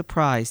not be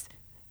surprised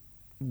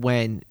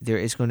when there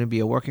is going to be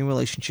a working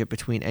relationship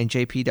between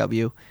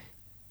NJPW,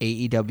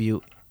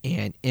 AEW,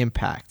 and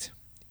Impact,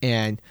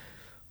 and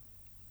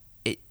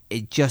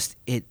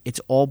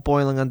it's all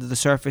boiling under the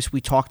surface. We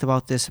talked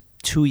about this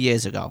 2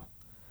 years ago,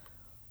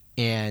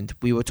 and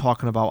we were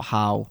talking about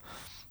how,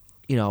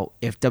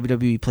 if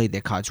WWE played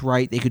their cards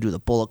right, they could do the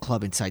Bullet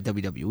Club inside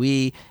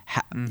WWE.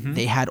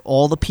 They had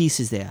all the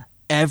pieces there.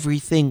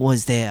 Everything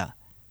was there.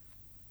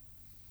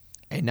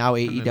 And now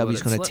AEW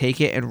is going to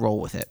take it and roll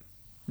with it.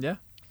 Yeah.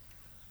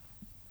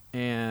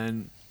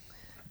 And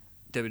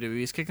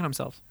WWE is kicking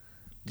themselves.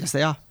 Yes,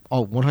 they are.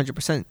 Oh,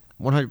 100%.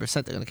 100%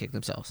 they're going to kick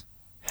themselves.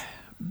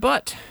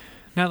 But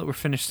now that we're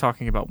finished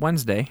talking about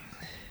Wednesday,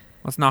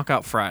 let's knock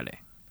out Friday.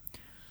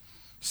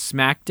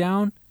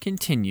 SmackDown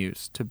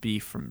continues to be,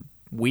 from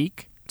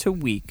week to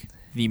week,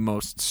 the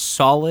most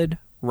solid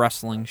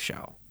wrestling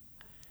show.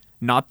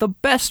 Not the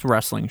best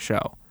wrestling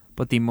show,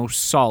 but the most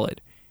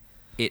solid.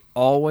 It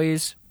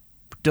always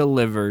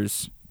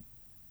delivers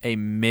a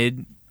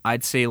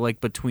I'd say like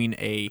between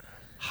a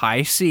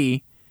high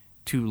C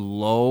to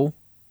low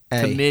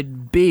to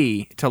mid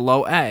B to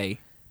low A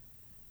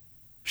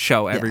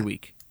show every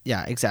week.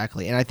 Yeah,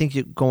 exactly. And I think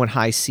you're going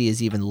high C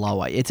is even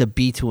lower. It's a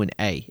B to an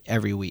A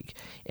every week.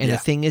 And the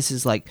thing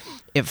is like,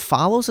 it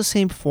follows the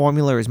same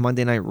formula as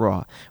Monday Night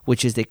Raw,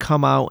 which is they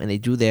come out and they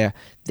do they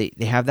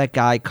have that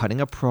guy cutting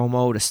a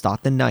promo to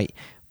start the night.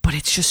 But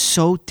it's just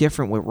so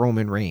different with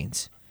Roman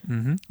Reigns.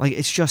 Mm-hmm. Like,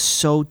 it's just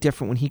so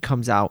different when he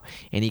comes out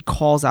and he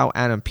calls out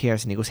Adam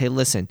Pearce and he goes, hey,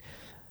 listen,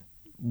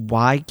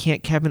 why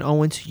can't Kevin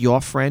Owens, your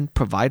friend,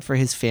 provide for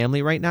his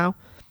family right now?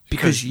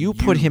 Because you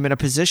put him in a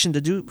position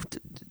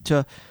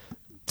to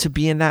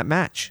be in that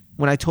match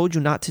when I told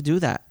you not to do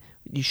that.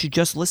 You should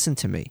just listen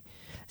to me.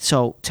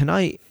 So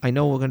tonight, I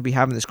know we're going to be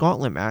having this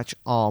gauntlet match.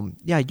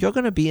 You're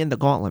going to be in the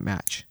gauntlet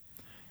match.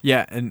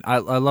 Yeah, and I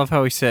love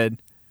how he said,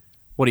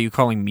 what are you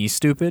calling me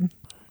stupid?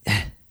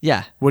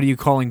 Yeah. What are you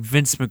calling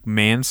Vince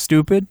McMahon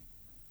stupid?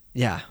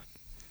 Yeah.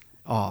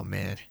 Oh,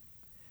 man.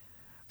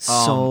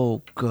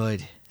 So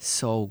good.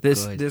 So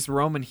good. This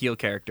Roman heel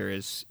character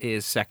is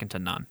second to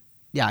none.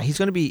 Yeah, he's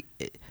going to be...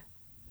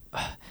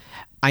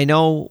 I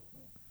know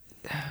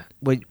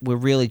we're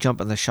really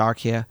jumping the shark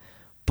here,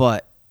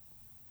 but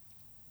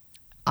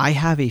I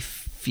have a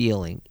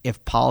feeling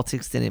if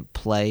politics didn't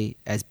play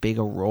as big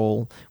a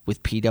role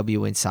with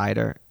PW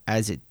Insider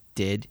as it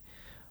did,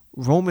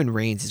 Roman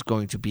Reigns is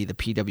going to be the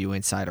PW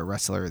Insider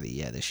Wrestler of the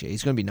Year this year.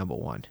 He's going to be number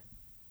one.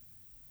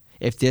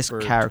 If this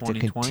character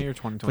 2020 or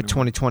 2021? For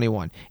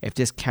 2021, if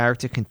this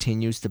character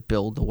continues to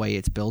build the way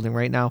it's building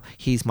right now,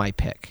 he's my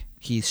pick.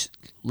 He's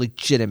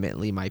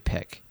legitimately my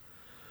pick.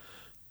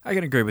 I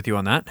can agree with you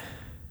on that.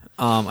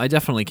 I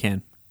definitely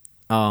can.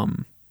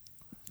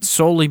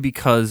 Solely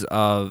because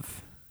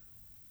of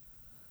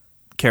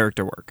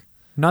character work.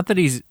 Not that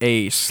he's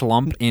a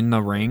slump in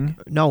the ring.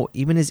 No,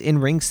 even his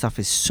in-ring stuff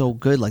is so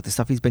good. Like the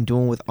stuff he's been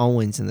doing with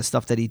Owens and the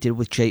stuff that he did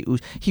with Jey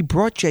Uso. He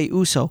brought Jey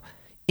Uso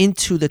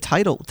into the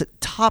title, the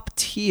top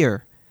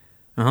tier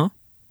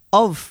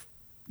of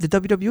the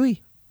WWE.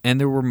 And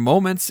there were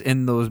moments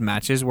in those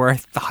matches where I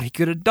thought he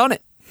could have done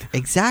it.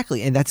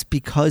 Exactly, and that's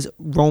because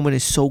Roman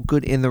is so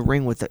good in the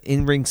ring with the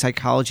in-ring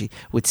psychology,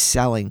 with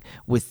selling,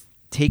 with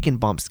taking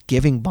bumps,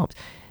 giving bumps.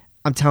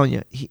 I'm telling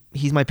you,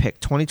 he's my pick.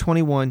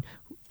 2021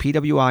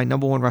 PWI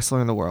number one wrestler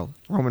in the world,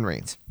 Roman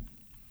Reigns.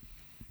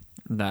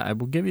 I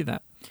will give you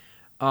that.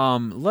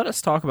 Let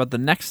us talk about the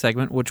next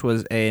segment, which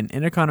was an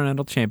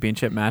Intercontinental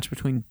Championship match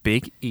between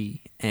Big E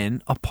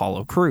and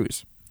Apollo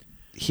Crews.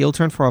 Heel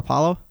turn for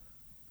Apollo?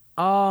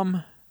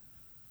 Or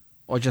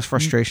just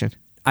frustration?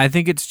 I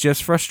think it's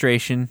just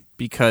frustration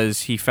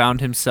because he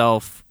found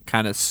himself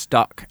kind of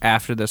stuck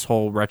after this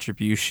whole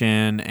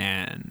Retribution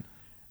and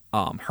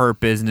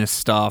Hurt Business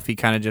stuff. He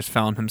kind of just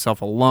found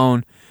himself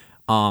alone,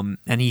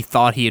 and he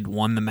thought he had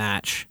won the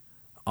match.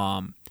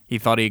 He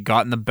thought he had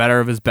gotten the better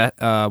of his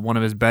one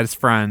of his best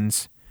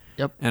friends,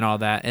 and all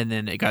that, and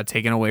then it got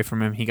taken away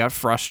from him. He got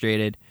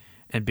frustrated,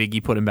 and Big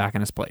E put him back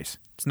in his place.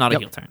 It's not a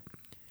heel turn.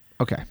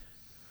 Okay.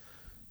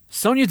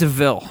 Sonya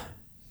Deville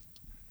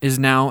is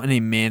now in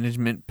a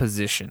management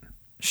position.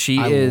 She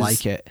I is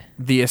like it.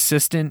 the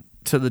assistant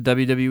to the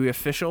WWE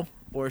official,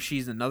 or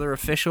she's another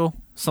official,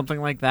 something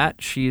like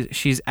that.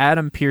 She's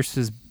Adam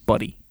Pearce's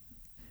buddy.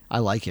 I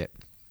like it.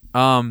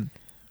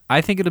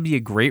 I think it'll be a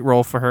great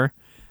role for her.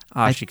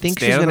 I She can think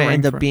stay she's out of going the to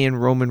end ring up being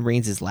Roman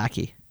Reigns'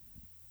 lackey.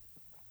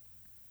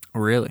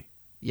 Really?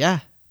 Yeah.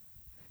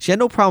 She had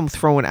no problem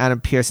throwing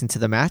Adam Pearce into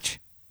the match.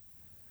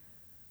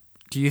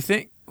 Do you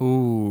think?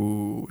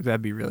 Ooh,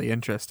 that'd be really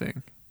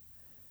interesting.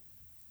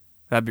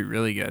 That'd be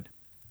really good.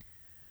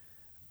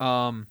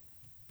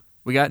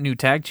 We got new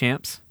tag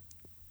champs.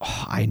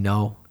 Oh, I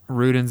know.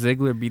 Rude and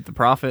Ziggler beat the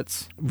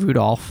Profits.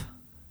 Rudolph.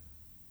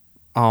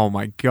 Oh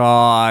my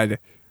God!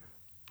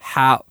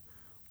 How?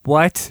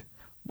 What?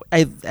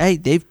 Hey,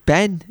 they've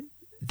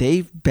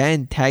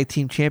been tag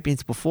team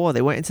champions before.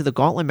 They went into the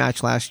gauntlet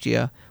match last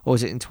year, or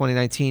was it in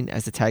 2019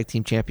 as the tag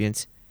team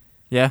champions?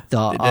 Yeah,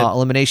 The they did.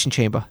 Elimination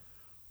Chamber.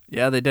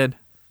 Yeah, they did.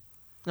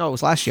 No, it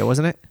was last year,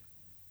 wasn't it?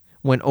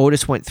 When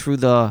Otis went through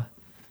the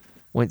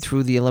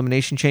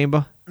Elimination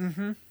Chamber.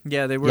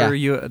 Yeah, they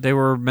were. They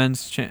were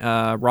men's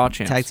Raw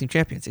champs. Tag team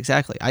champions,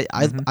 exactly.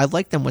 I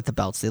like them with the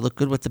belts. They look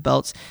good with the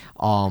belts.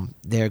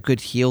 They're a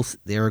good heel.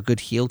 They're a good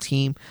heel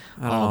team.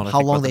 I don't know what to how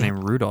think long about they? the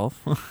name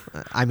Rudolph.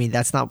 I mean,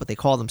 that's not what they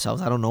call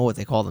themselves. I don't know what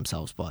they call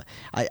themselves, but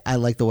I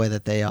like the way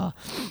that they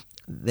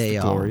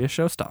Glorious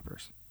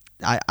Showstoppers.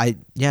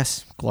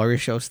 Yes,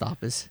 glorious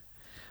showstoppers.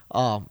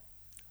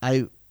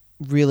 I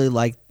really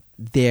like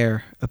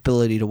their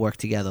ability to work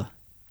together.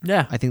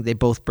 Yeah, I think they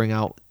both bring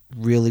out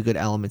really good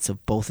elements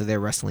of both of their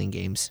wrestling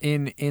games.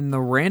 in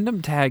the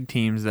random tag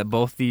teams that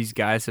both these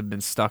guys have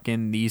been stuck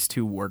in, these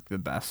two work the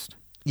best.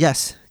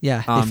 Yes,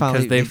 yeah,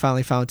 they they've-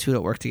 finally found two that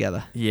work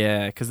together.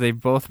 Yeah, because they've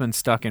both been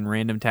stuck in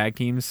random tag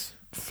teams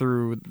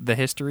through the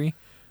history.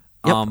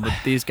 Yep. But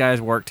these guys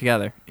work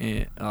together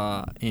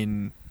because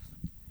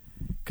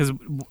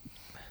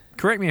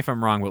correct me if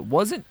I'm wrong, but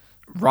wasn't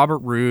Robert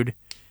Roode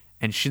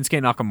and Shinsuke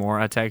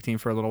Nakamura a tag team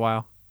for a little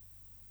while?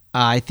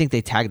 I think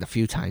they tagged a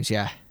few times.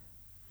 Yeah,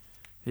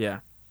 Yeah,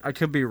 I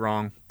could be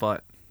wrong,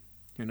 but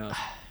who knows?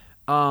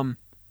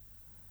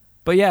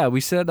 But yeah, we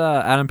said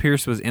Adam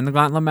Pearce was in the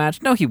Gauntlet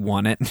match. No, he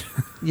won it.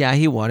 yeah,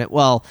 he won it.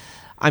 Well,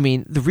 I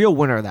mean, the real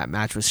winner of that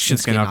match was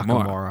Shinsuke Shinsuke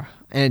Nakamura. Nakamura,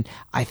 and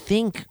I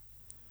think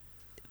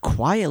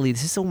quietly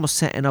this is almost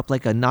setting up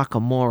like a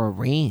Nakamura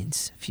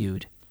Reigns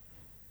feud.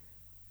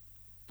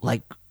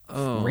 Like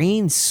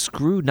Reigns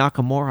screwed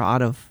Nakamura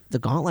out of the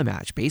Gauntlet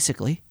match,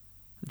 basically.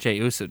 Jey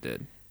Uso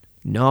did.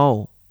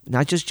 No,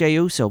 not just Jey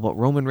Uso, but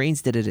Roman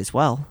Reigns did it as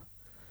well.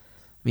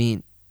 I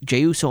mean,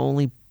 Jey Uso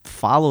only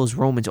follows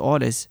Roman's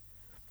orders.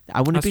 I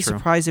wouldn't That's be true.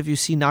 surprised if you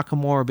see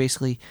Nakamura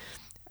basically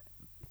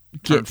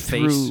Turn get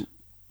face. through.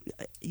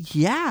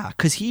 Yeah,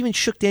 because he even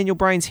shook Daniel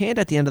Bryan's hand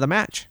at the end of the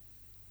match.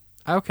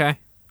 Okay,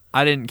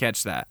 I didn't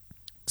catch that.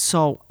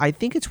 So I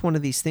think it's one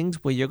of these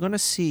things where you're going to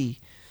see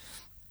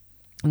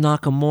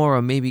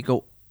Nakamura maybe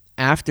go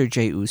after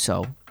Jey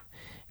Uso,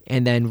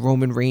 and then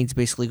Roman Reigns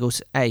basically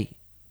goes, "Hey,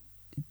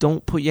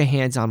 don't put your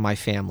hands on my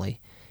family,"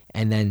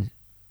 and then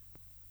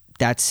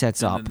that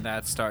sets up. And then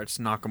that starts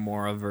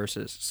Nakamura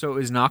versus. So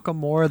is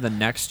Nakamura the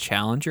next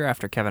challenger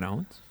after Kevin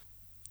Owens?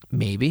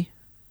 Maybe.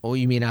 Oh,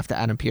 you mean after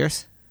Adam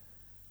Pearce?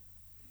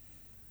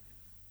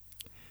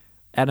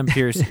 Adam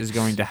Pearce is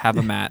going to have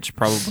a match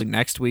probably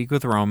next week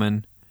with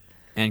Roman,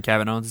 and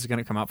Kevin Owens is going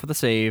to come out for the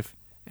save,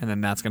 and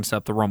then that's going to set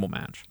up the Rumble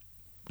match.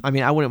 I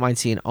mean, I wouldn't mind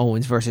seeing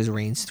Owens versus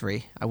Reigns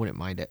 3. I wouldn't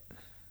mind it.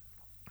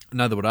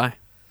 Neither would I.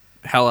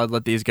 Hell, I'd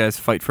let these guys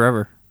fight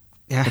forever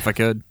Yeah, if I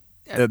could.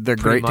 They're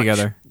pretty great much.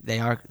 together. They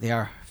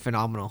are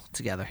phenomenal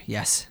together.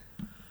 Yes.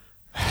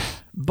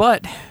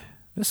 But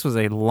this was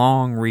a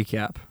long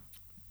recap.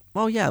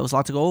 Well, yeah, it was a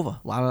lot to go over.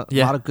 A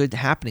lot of good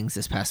happenings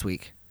this past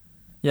week.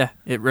 Yeah,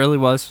 it really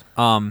was.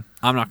 I'm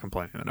not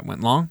complaining that it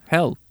went long.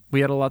 Hell,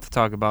 we had a lot to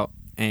talk about,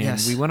 and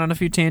Yes. we went on a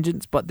few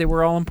tangents, but they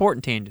were all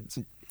important tangents.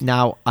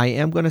 Now, I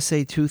am going to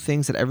say two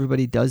things that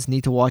everybody does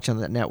need to watch on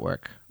that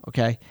network,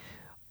 okay?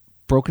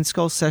 Broken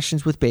Skull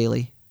Sessions with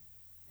Bailey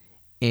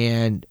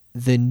and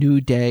The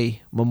New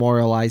Day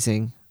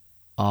memorializing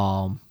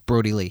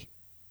Brody Lee,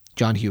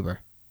 John Huber.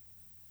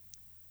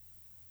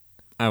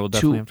 I will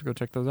definitely have to go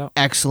check those out.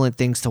 Excellent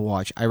things to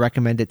watch. I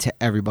recommend it to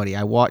everybody.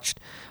 I watched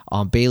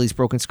Bailey's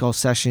Broken Skull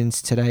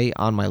Sessions today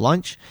on my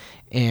lunch,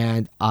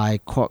 and I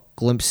caught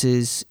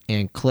glimpses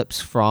and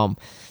clips from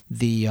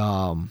the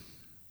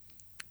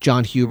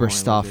John Huber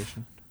stuff.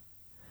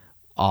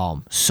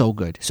 So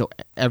good. So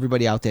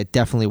everybody out there,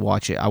 definitely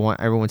watch it. I want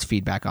everyone's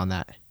feedback on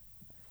that.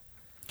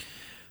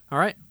 All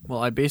right.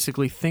 Well, I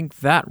basically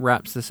think that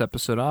wraps this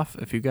episode off.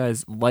 If you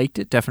guys liked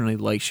it, definitely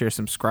like, share,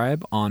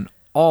 subscribe on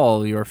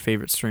all your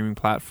favorite streaming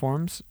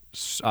platforms,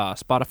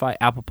 Spotify,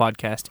 Apple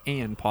Podcast,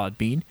 and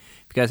Podbean.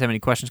 If you guys have any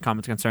questions,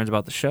 comments, concerns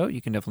about the show, you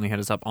can definitely hit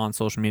us up on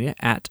social media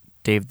at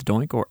Dave the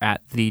Doink or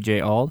at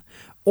TheJAld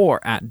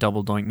or at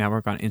Double Doink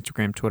Network on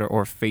Instagram, Twitter,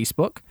 or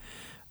Facebook.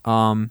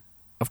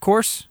 Of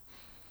course,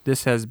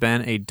 this has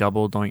been a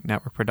Double Doink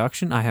Network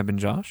production. I have been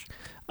Josh.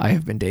 I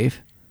have been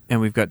Dave.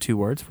 And we've got 2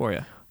 words for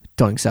you.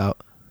 Doinks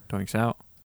out. Doinks out.